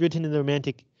tell it was written in the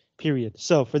Romantic period?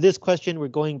 So for this question, we're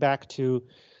going back to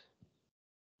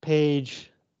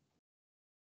page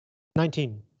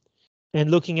 19 and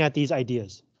looking at these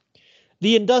ideas.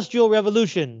 The Industrial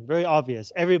Revolution, very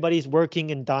obvious. Everybody's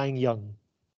working and dying young.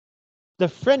 The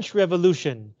French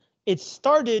Revolution, it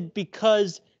started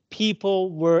because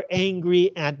people were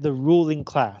angry at the ruling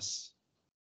class,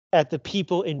 at the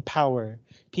people in power.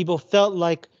 People felt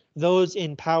like those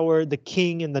in power, the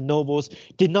king and the nobles,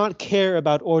 did not care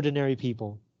about ordinary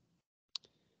people.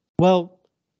 Well,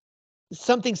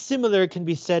 something similar can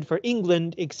be said for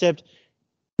England, except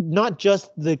not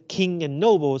just the king and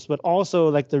nobles, but also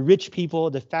like the rich people,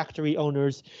 the factory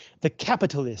owners, the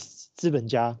capitalists, 资本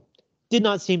家, did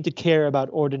not seem to care about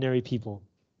ordinary people.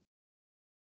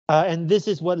 And this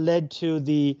is what led to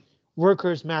the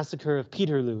workers' massacre of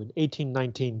Peterloo in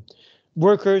 1819.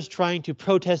 Workers trying to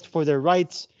protest for their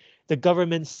rights. the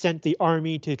government sent the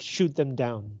army to shoot them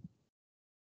down.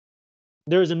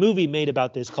 There is a movie made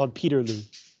about this called Peterloo.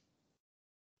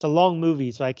 It's a long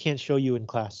movie, so I can't show you in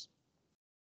class.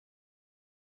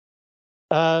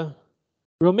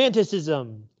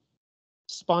 Romanticism.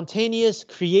 Spontaneous,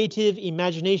 creative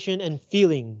imagination and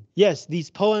feeling. Yes, these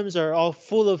poems are all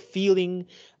full of feeling.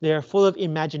 They are full of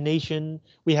imagination.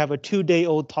 We have a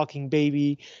 2-day-old talking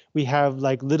baby. We have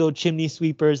like little chimney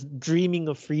sweepers dreaming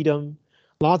of freedom.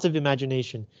 Lots of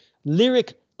imagination.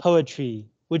 Lyric poetry,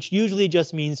 which usually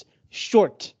just means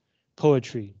short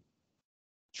poetry.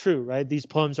 True, right? These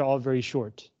poems are all very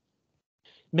short.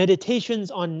 Meditations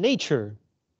on nature.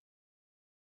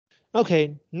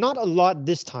 Okay, not a lot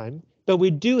this time, but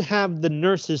we do have the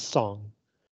nurse's song,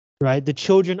 right? The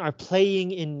children are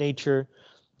playing in nature,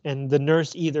 and the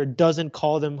nurse either doesn't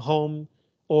call them home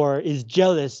or is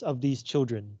jealous of these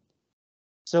children.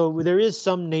 So there is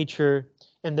some nature,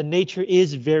 and the nature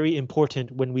is very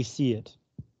important when we see it.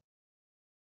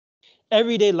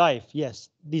 Everyday life, yes,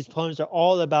 these poems are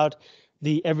all about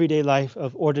the everyday life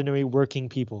of ordinary working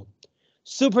people.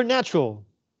 Supernatural.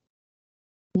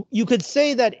 You could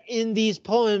say that in these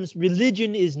poems,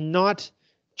 religion is not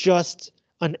just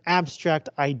an abstract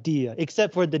idea,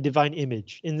 except for the divine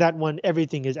image. In that one,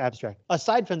 everything is abstract.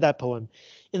 Aside from that poem,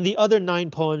 in the other 9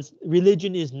 poems,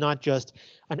 religion is not just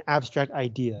an abstract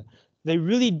idea. They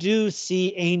really do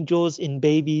see angels in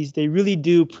babies. They really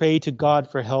do pray to God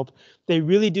for help. They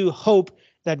really do hope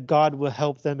that God will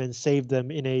help them and save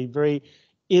them in a very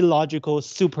illogical,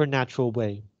 supernatural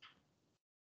way.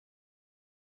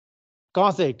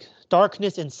 Gothic,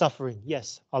 darkness and suffering.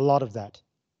 Yes, a lot of that.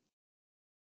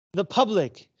 The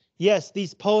public. Yes,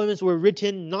 these poems were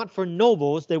written not for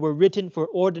nobles, they were written for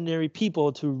ordinary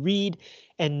people to read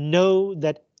and know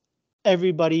that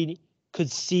everybody could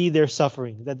see their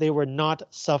suffering, that they were not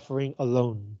suffering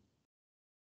alone.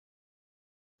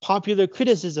 Popular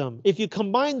criticism. If you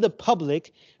combine the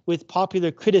public with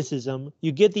popular criticism,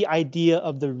 you get the idea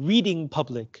of the reading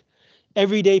public.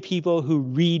 Everyday people who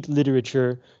read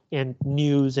literature and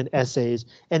news and essays,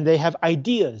 and they have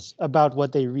ideas about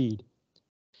what they read.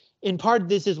 In part,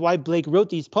 this is why Blake wrote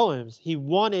these poems. He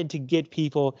wanted to get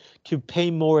people to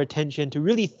pay more attention, to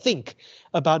really think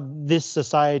about this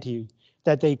society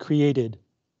that they created.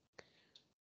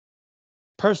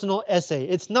 Personal essay.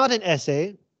 It's not an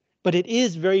essay, but it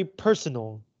is very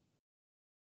personal.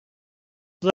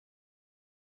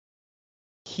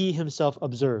 He himself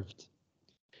observed.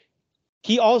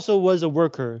 He also was a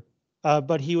worker,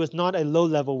 but he was not a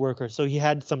low-level worker, so he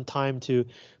had some time to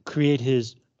create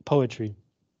his poetry.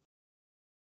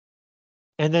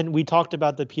 And then we talked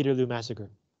about the Peterloo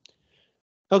massacre.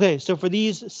 Okay, so for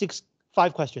these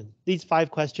 5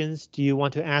 questions, do you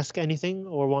want to ask anything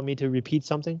or want me to repeat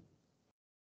something?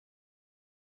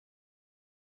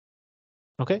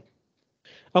 Okay.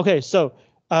 Okay, so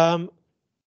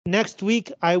next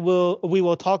week we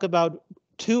will talk about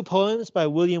 2 poems by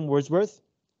William Wordsworth.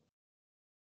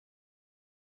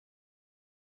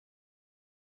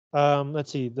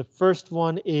 Let's see, the first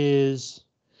one is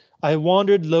I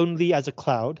Wandered Lonely as a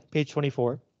Cloud, page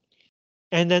 24.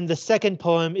 And then the second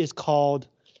poem is called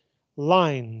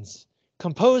Lines,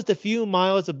 composed a few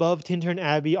miles above Tintern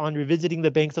Abbey on revisiting the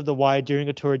banks of the Wye during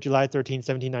a tour July 13,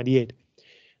 1798.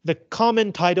 The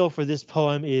common title for this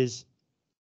poem is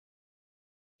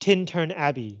Tintern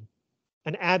Abbey.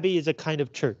 An abbey is a kind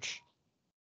of church.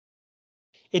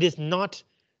 It is not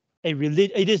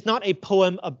a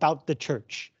poem about the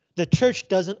church. The church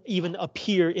doesn't even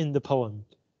appear in the poem.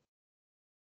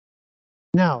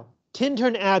 Now,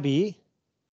 Tintern Abbey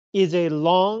is a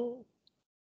long,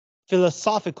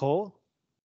 philosophical,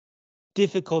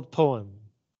 difficult poem.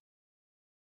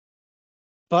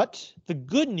 But the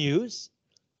good news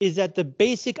is that the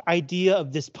basic idea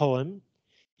of this poem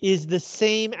is the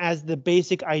same as the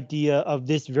basic idea of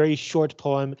this very short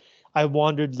poem, I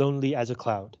Wandered Lonely as a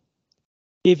Cloud.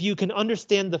 If you can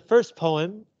understand the first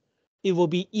poem, it will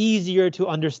be easier to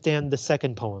understand the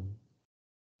second poem.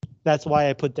 That's why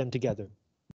I put them together.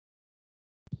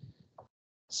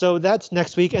 So that's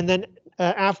next week. And then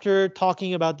after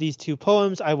talking about these 2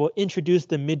 poems, I will introduce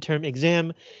the midterm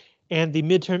exam, and the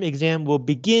midterm exam will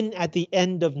begin at the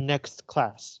end of next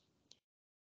class.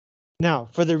 Now,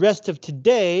 for the rest of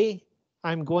today,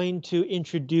 I'm going to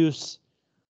introduce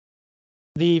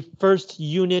the first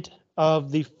unit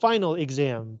of the final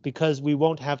exam because we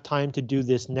won't have time to do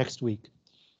this next week.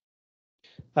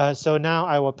 So now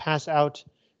I will pass out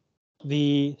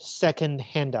the second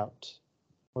handout.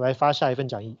 我来发下一份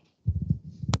讲义。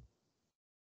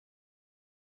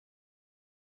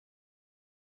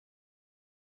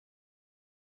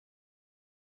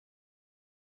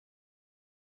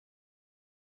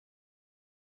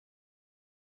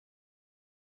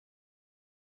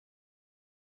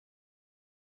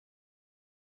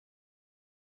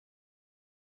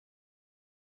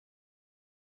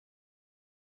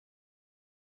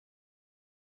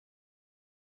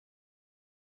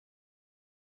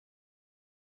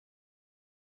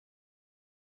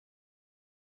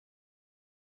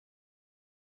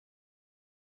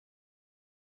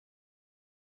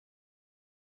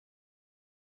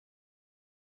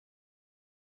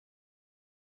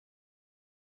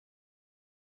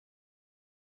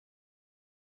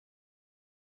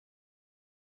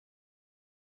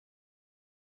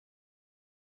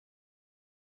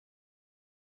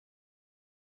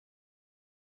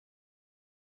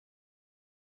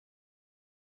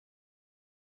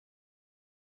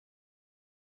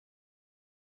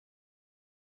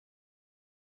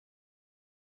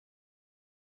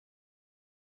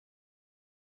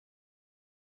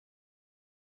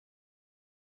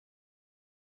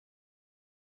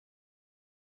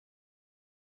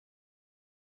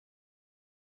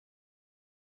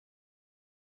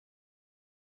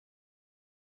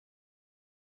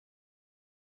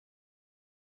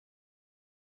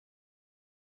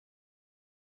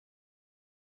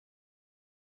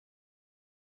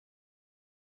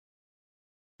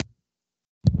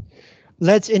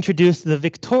Let's introduce the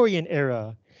Victorian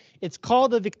era. It's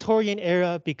called the Victorian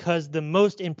era because the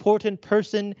most important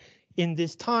person in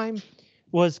this time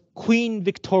was Queen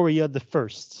Victoria I.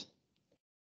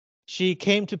 She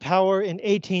came to power in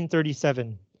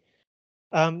 1837.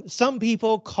 Some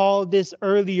people call this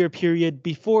earlier period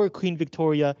before Queen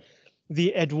Victoria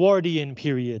the Edwardian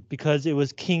period because it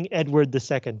was King Edward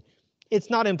II. It's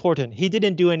not important. He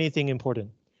didn't do anything important.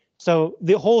 So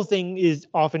the whole thing is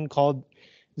often called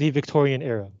the Victorian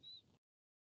era.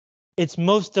 It's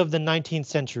most of the 19th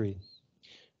century.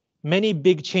 Many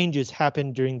big changes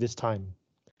happened during this time.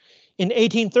 In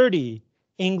 1830,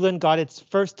 England got its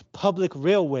first public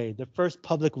railway, the first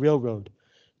public railroad.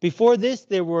 Before this,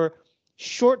 there were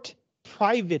short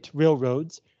private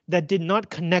railroads that did not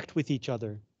connect with each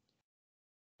other.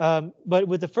 But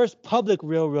with the first public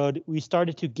railroad, we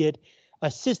started to get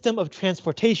a system of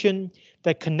transportation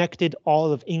that connected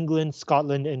all of England,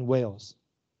 Scotland, and Wales.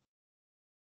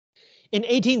 In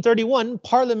 1831,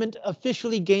 Parliament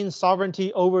officially gained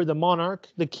sovereignty over the monarch.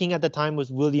 The king at the time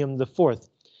was William IV.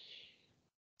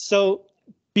 So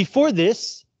before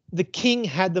this, the king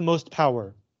had the most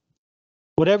power.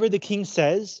 Whatever the king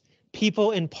says,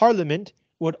 people in Parliament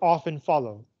would often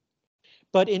follow.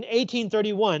 But in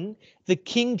 1831, the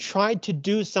king tried to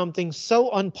do something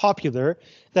so unpopular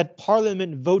that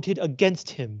Parliament voted against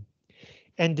him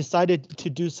and decided to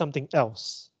do something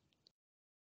else.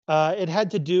 It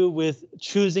had to do with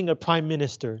choosing a prime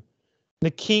minister.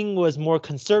 The king was more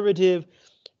conservative.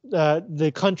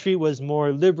 The country was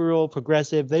more liberal,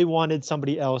 progressive. They wanted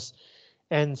somebody else.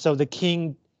 And so the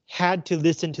king had to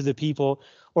listen to the people,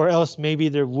 or else maybe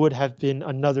there would have been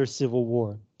another civil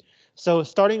war. So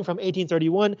starting from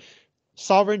 1831,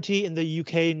 sovereignty in the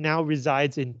UK now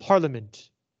resides in Parliament.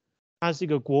 它是一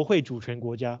个国会主权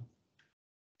国家.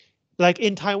 Like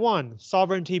in Taiwan,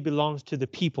 sovereignty belongs to the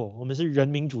people. 我们是人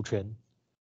民主权.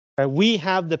 We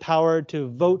have the power to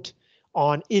vote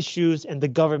on issues and the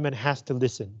government has to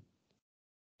listen.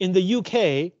 In the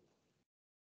UK,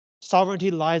 sovereignty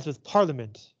lies with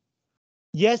Parliament.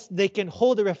 Yes, they can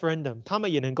hold a referendum, 他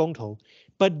们也能公投,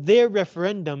 but their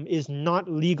referendum is not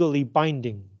legally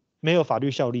binding. 没有法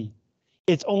律效力.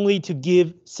 It's only to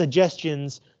give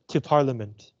suggestions to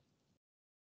Parliament.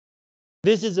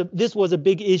 This was a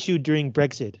big issue during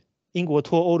Brexit. 英国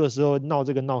脱欧的时候闹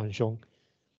这个闹很凶.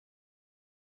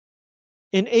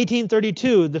 In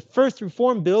 1832, the first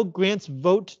reform bill grants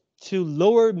vote to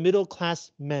lower middle class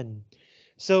men.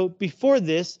 So before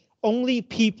this, only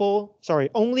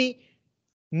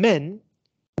men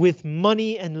with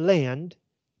money and land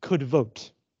could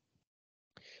vote.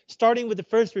 Starting with the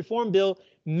first reform bill,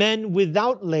 men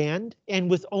without land and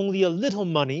with only a little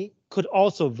money could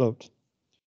also vote.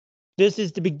 This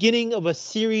is the beginning of a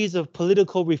series of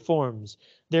political reforms.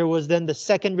 There was then the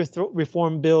second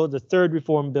reform bill, the third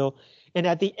reform bill, and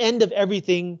at the end of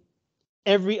everything,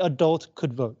 every adult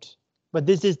could vote. But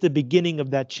this is the beginning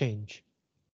of that change.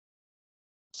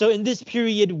 So in this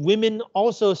period, women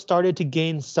also started to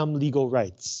gain some legal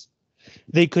rights.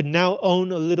 They could now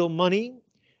own a little money.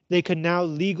 They could now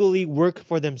legally work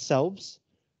for themselves.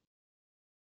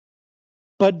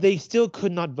 But they still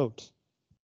could not vote.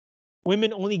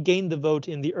 Women only gained the vote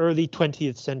in the early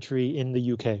 20th century in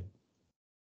the UK.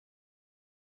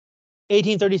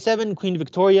 1837, Queen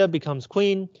Victoria becomes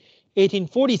queen.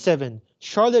 1847,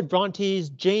 Charlotte Bronte's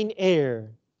Jane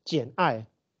Eyre, 简爱.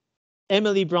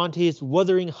 Emily Bronte's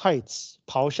Wuthering Heights,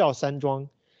 咆哮山庄.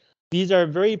 These are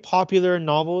very popular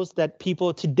novels that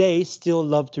people today still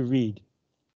love to read.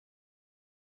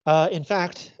 In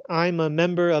fact, I'm a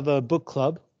member of a book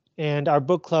club, and our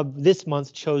book club this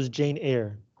month chose Jane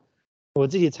Eyre. 我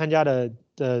自己参加的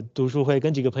读书会，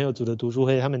跟几个朋友组的读书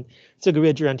会，他们这个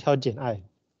月居然挑简爱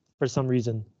for some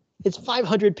reason. It's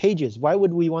 500 pages. Why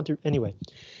would we want to? Anyway,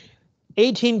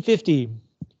 1850.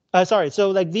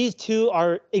 So like these two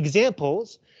are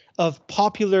examples of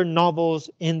popular novels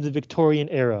in the Victorian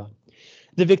era.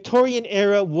 The Victorian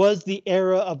era was the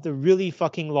era of the really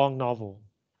fucking long novel.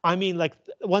 I mean like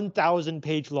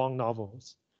 1,000-page long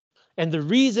novels. And the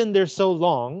reason they're so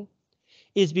long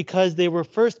is because they were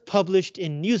first published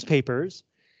in newspapers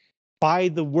by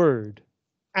the word,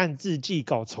 按字记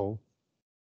稿酬.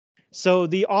 So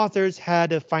the authors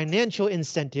had a financial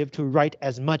incentive to write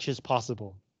as much as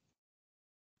possible.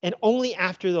 And only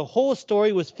after the whole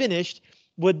story was finished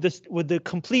would the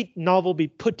complete novel be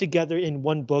put together in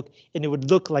one book, and it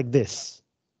would look like this,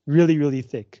 really, really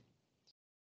thick.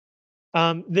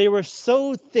 They were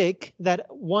so thick that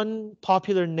one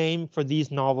popular name for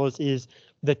these novels is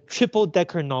the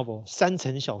triple-decker novel, 三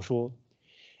层小说.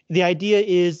 The idea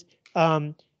is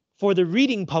For the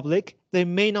reading public, they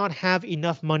may not have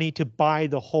enough money to buy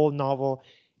the whole novel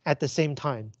at the same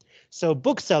time. So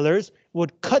booksellers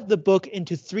would cut the book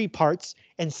into 3 parts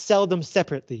and sell them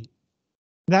separately.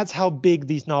 That's how big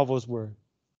these novels were.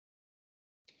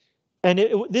 And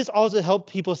this also helped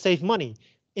people save money.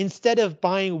 Instead of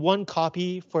buying 1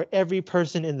 copy for every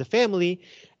person in the family,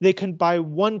 they can buy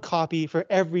 1 copy for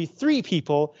every 3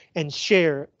 people and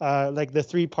share like the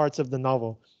 3 parts of the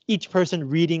novel, each person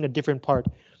reading a different part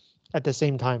at the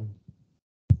same time.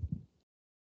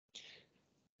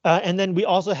 And then we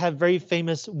also have very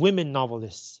famous women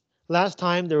novelists. Last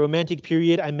time, the Romantic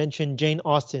period, I mentioned Jane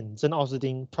Austen, 珍奥斯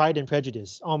汀, Pride and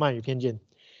Prejudice, 傲慢与偏见.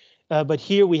 But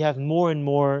here we have more and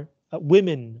more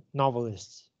women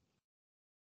novelists.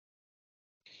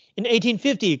 In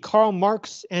 1850, Karl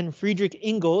Marx and Friedrich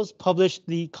Engels published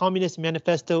the Communist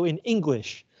Manifesto in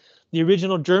English. The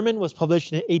original German was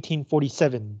published in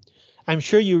 1847. I'm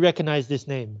sure you recognize this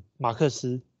name, 马克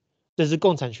思. 这是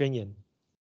共产宣言.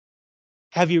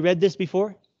 Have you read this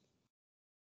before?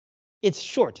 It's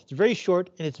short, it's very short,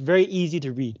 and it's very easy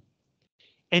to read.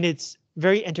 And it's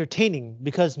very entertaining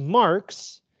because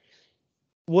Marx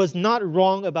was not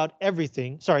wrong about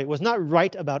everything. Sorry, was not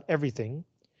right about everything,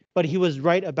 but he was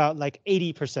right about like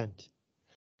 80%.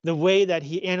 The way that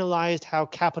he analyzed how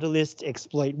capitalists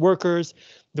exploit workers,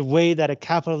 the way that a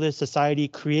capitalist society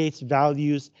creates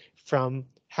values from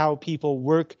how people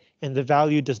work and the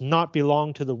value does not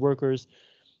belong to the workers,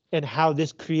 and how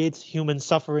this creates human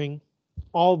suffering,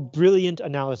 all brilliant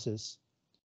analysis.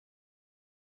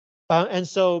 And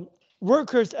so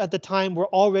workers at the time were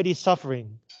already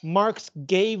suffering. Marx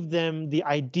gave them the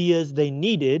ideas they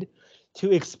needed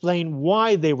to explain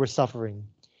why they were suffering.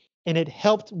 And it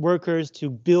helped workers to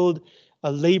build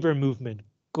a labor movement,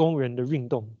 工人的运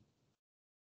动.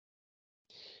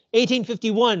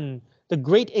 1851, the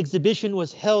Great Exhibition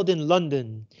was held in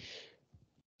London.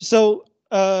 So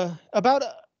about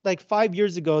like 5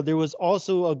 years ago, there was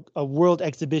also a world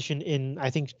exhibition in, I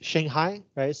think, Shanghai,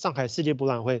 right? 上海世界博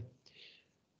览会.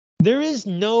 There is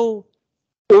no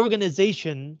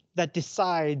organization that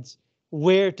decides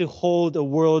where to hold a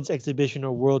world's exhibition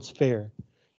or world's fair.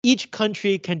 Each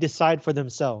country can decide for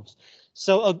themselves.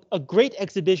 So a great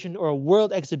exhibition or a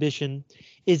world exhibition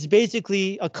is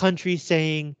basically a country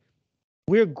saying,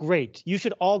 we're great. You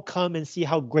should all come and see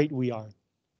how great we are.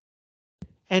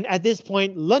 And at this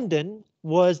point, London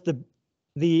was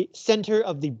the center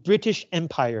of the British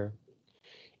Empire.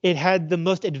 It had the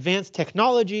most advanced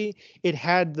technology. It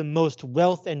had the most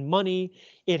wealth and money.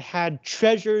 It had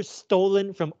treasures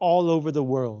stolen from all over the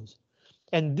world.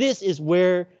 And this is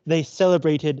where they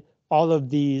celebrated all of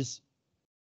these,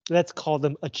 let's call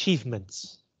them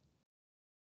achievements.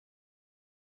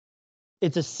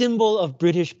 It's a symbol of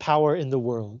British power in the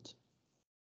world.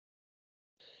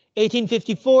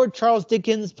 1854, Charles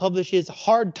Dickens publishes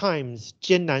Hard Times,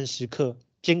 艰难时刻,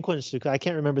 艰困时刻, I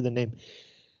can't remember the name.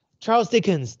 Charles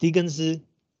Dickens, 狄更斯,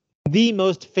 the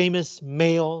most famous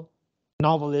male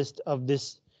novelist of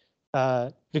this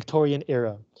Victorian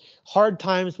era. Hard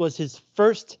Times was his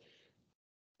first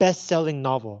best-selling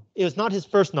novel. It was not his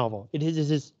first novel. It is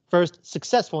his first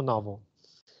successful novel.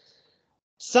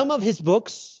 Some of his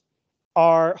books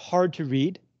are hard to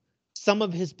read. Some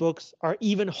of his books are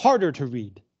even harder to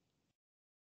read.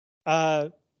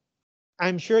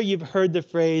 I'm sure you've heard the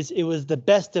phrase, it was the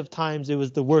best of times, it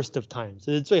was the worst of times.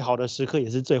 这是最好的时刻，也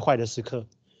是最坏的时刻.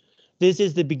 This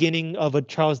is the beginning of a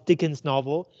Charles Dickens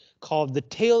novel called The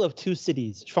Tale of Two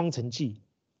Cities, 双城记.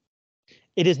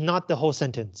 It is not the whole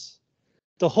sentence.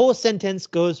 The whole sentence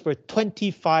goes for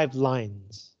 25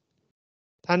 lines.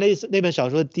 他那本小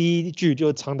说第一句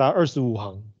就长达25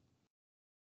行.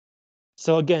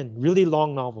 So again, really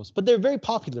long novels, but they're very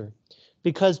popular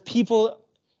because people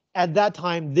at that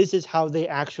time, this is how they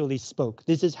actually spoke.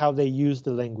 This is how they used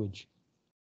the language.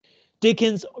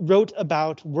 Dickens wrote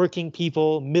about working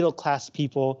people, middle-class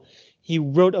people. He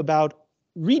wrote about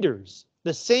readers,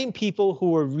 the same people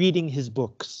who were reading his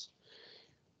books.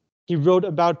 He wrote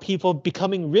about people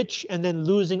becoming rich and then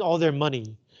losing all their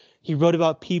money. He wrote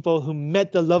about people who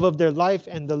met the love of their life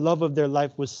and the love of their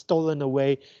life was stolen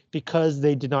away because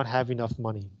they did not have enough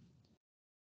money.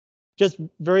 Just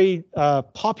very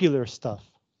popular stuff.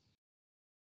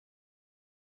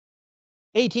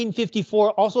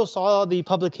 1854 also saw the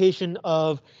publication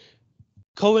of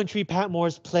Coventry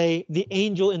Patmore's play The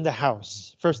Angel in the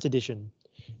House, first edition.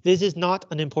 This is not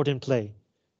an important play.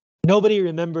 Nobody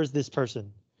remembers this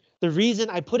person. The reason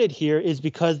I put it here is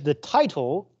because the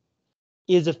title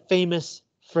is a famous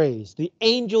phrase, The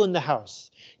Angel in the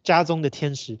House, 家中的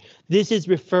天使. This is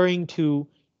referring to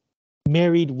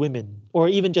married women or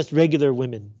even just regular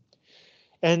women.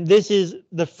 And this is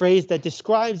the phrase that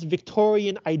describes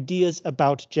Victorian ideas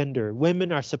about gender.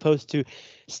 Women are supposed to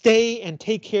stay and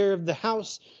take care of the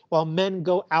house while men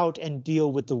go out and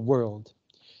deal with the world.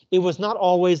 It was not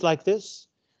always like this.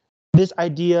 This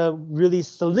idea really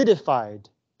solidified,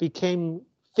 became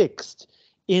fixed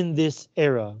in this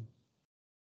era.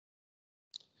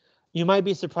 You might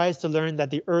be surprised to learn that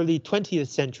the early 20th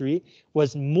century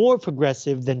was more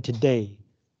progressive than today.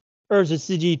 20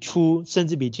世纪初甚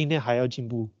至比今天还要进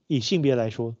步，以性别来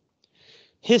说。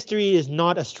History is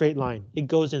not a straight line. It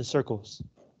goes in circles.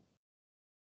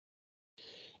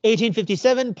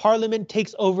 1857, Parliament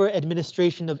takes over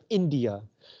administration of India.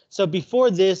 So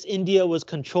before this, India was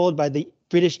controlled by the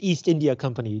British East India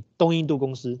Company, 东印度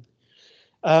公司.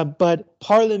 But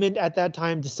Parliament at that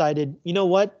time decided, you know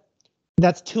what?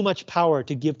 That's too much power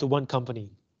to give to one company.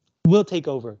 We'll take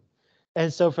over.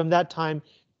 And so from that time,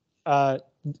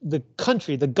 the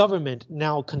country, the government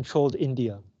now controlled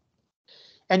India.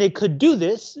 And it could do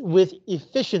this with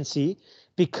efficiency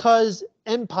because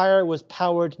empire was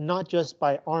powered not just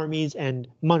by armies and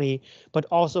money, but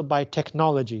also by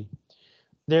technology.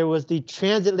 There was the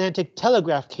transatlantic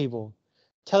telegraph cable,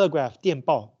 telegraph, 电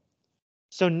报.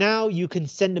 So now you can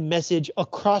send a message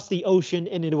across the ocean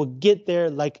and it will get there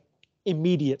like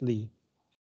immediately.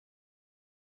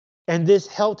 And this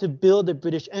helped to build the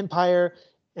British Empire,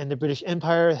 and the British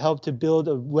Empire helped to build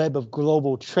a web of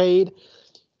global trade.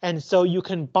 And so you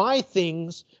can buy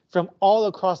things from all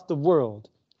across the world,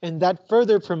 and that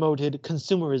further promoted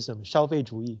consumerism, 消费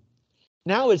主义.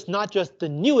 Now it's not just the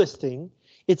newest thing,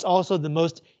 it's also the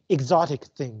most exotic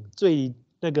thing, 最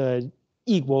那个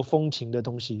异国风情的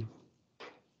东西.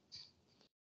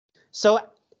 So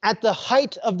at the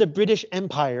height of the British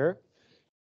Empire,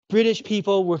 British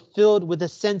people were filled with a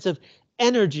sense of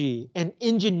energy and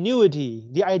ingenuity,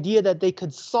 the idea that they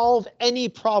could solve any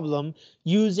problem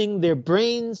using their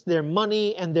brains, their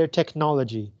money, and their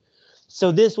technology.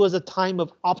 So this was a time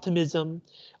of optimism,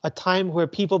 a time where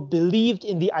people believed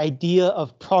in the idea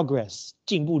of progress,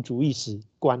 进步主义史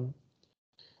观,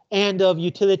 and of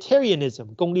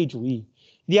utilitarianism, 功利主义.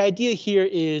 The idea here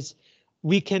is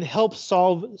we can help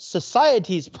solve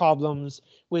society's problems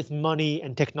with money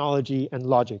and technology and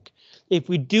logic. If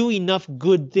we do enough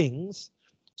good things,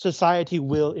 society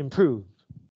will improve.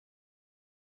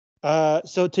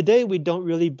 So today we don't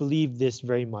really believe this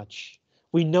very much.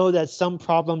 We know that some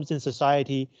problems in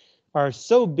society are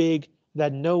so big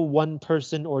that no one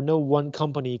person or no one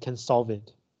company can solve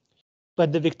it.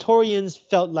 But the Victorians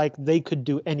felt like they could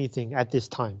do anything at this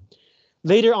time.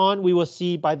 Later on, we will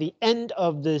see by the end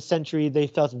of the century, they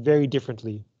felt very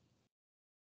differently.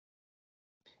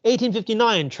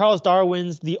 1859, Charles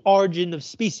Darwin's The Origin of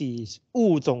Species,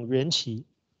 物种缘起,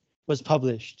 was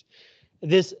published.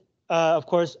 This, of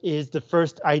course, is the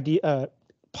first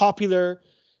popular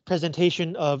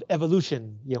presentation of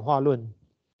evolution, 演化论.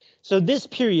 So this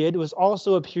period was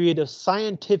also a period of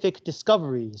scientific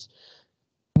discoveries,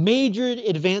 major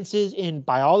advances in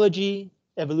biology,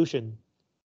 evolution,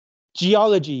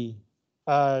 geology,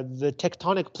 the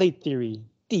tectonic plate theory,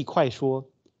 地块说,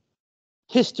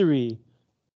 history,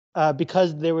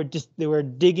 because they were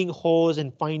digging holes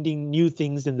and finding new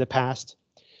things in the past,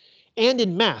 and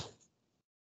in math,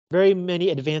 very many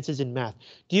advances in math.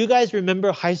 Do you guys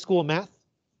remember high school math?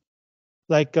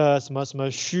 Like 什么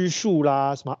虚数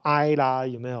啦, 什么 I 啦,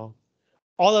 有没有?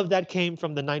 All of that came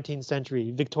from the 19th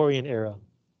century, Victorian era.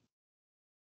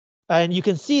 And you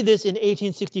can see this in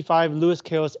 1865, Lewis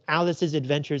Carroll's Alice's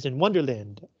Adventures in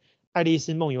Wonderland, 爱丽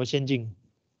丝梦游仙境.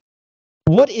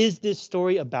 What is this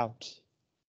story about?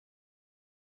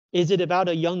 Is it about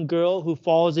a young girl who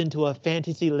falls into a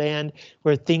fantasy land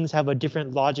where things have a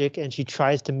different logic and she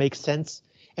tries to make sense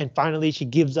and finally she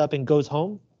gives up and goes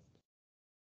home?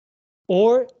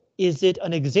 Or is it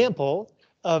an example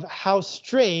of how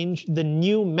strange the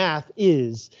new math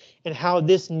is and how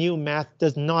this new math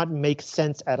does not make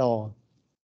sense at all?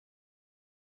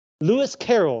 Lewis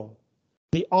Carroll,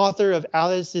 the author of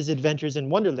Alice's Adventures in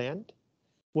Wonderland,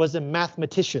 was a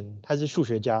mathematician, 他是数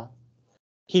学家.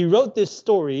 He wrote this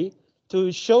story to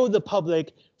show the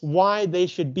public why they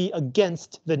should be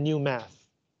against the new math.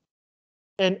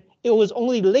 And it was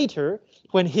only later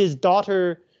when his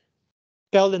daughter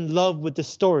fell in love with the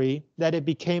story that it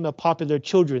became a popular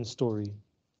children's story.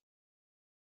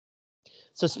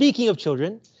 So speaking of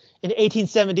children, in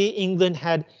 1870, England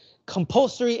had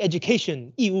compulsory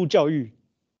education, 义务教育,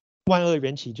 万恶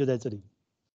缘起就在这里,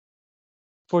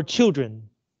 for children.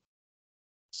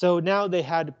 So now they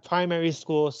had primary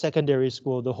school, secondary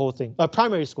school, the whole thing.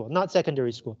 Primary school, not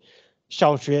secondary school.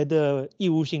 小学的义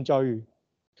务性教育.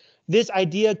 This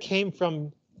idea came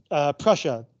from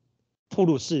Prussia,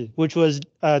 which was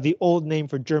the old name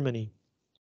for Germany.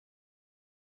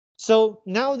 So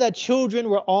now that children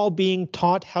were all being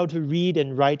taught how to read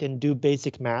and write and do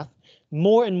basic math,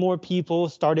 more and more people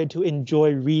started to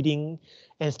enjoy reading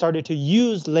and started to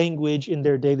use language in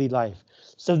their daily life.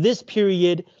 So this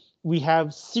period, we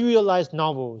have serialized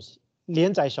novels,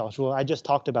 连载小说, I just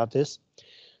talked about this.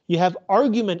 You have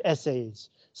argument essays,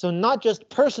 so not just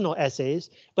personal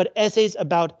essays, but essays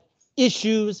about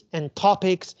issues and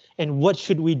topics and what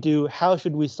should we do, how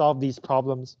should we solve these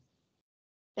problems.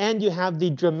 And you have the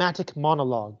dramatic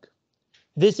monologue.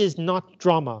 This is not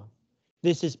drama,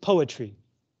 this is poetry.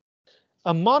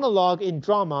 A monologue in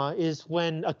drama is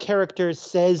when a character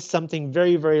says something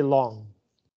very, very long.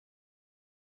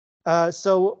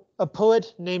 So a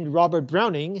poet named Robert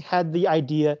Browning had the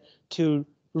idea to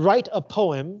write a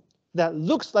poem that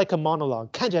looks like a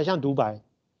monologue, 看起来像独白,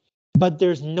 but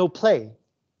there's no play,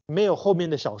 没有后面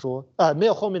的小说, 没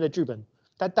有后面的剧本,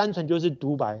 它单纯就是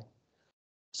独白.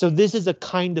 So this is a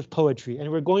kind of poetry, and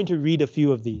we're going to read a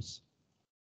few of these.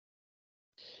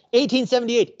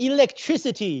 1878,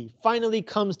 electricity finally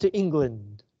comes to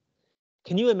England.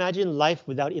 Can you imagine life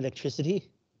without electricity?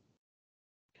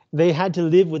 They had to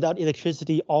live without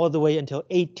electricity all the way until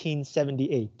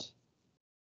 1878.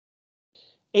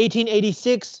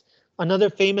 1886, another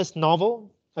famous novel.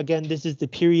 Again, this is the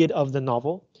period of the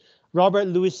novel. Robert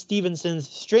Louis Stevenson's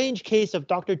Strange Case of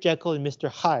Dr. Jekyll and Mr.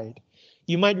 Hyde.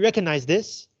 You might recognize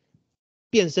this,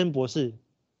 变身博士,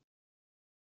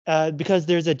 because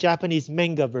there's a Japanese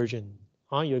manga version.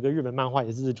 好像有一个日本漫画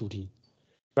也是这主题,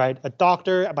 right? A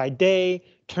doctor by day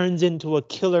turns into a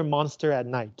killer monster at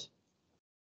night.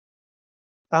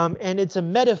 And it's a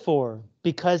metaphor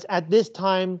because at this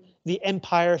time, the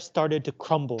empire started to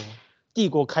crumble. 帝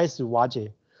国开始瓦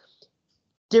解.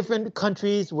 Different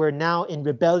countries were now in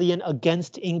rebellion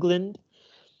against England.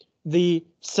 The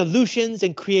solutions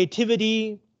and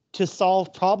creativity to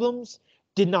solve problems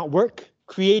did not work,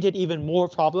 created even more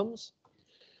problems.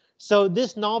 So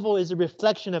this novel is a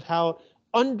reflection of how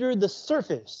under the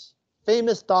surface,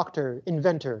 famous doctor,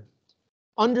 inventor,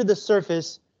 under the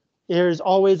surface, there's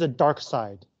always a dark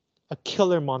side, a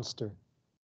killer monster.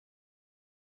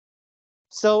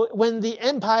 So when the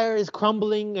empire is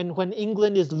crumbling and when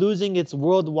England is losing its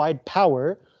worldwide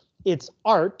power, its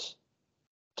art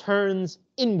turns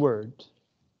inward.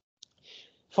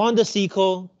 Fin de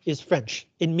siècle is French.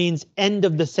 It means end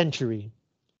of the century.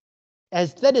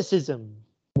 Aestheticism,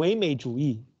 唯美主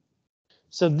义.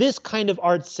 So this kind of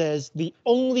art says the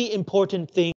only important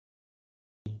thing,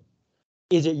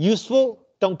 is it useful?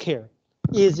 Don't care.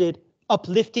 Is it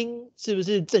uplifting? 是不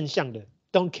是正向的?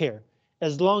 Don't care,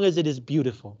 as long as it is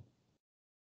beautiful.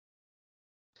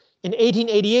 In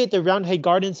 1888, the Roundhay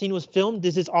Garden scene was filmed.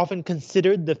 This is often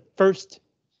considered the first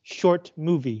short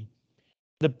movie.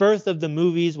 The birth of the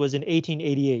movies was in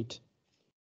 1888.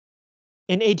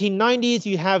 In 1890s,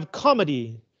 you have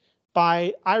comedy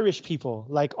by Irish people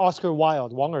like Oscar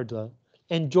Wilde, 王尔德,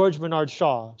 and George Bernard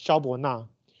Shaw, 萧伯纳.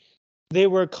 They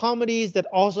were comedies that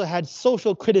also had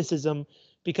social criticism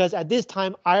because at this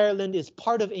time, Ireland is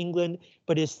part of England,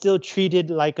 but is still treated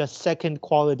like a second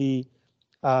quality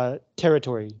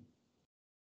territory.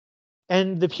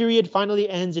 And the period finally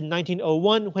ends in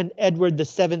 1901 when Edward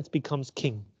VII becomes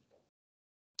king.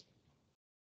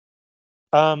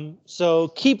 So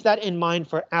keep that in mind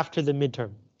for after the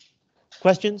midterm.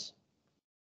 Questions?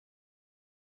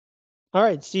 All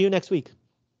right, see you next week.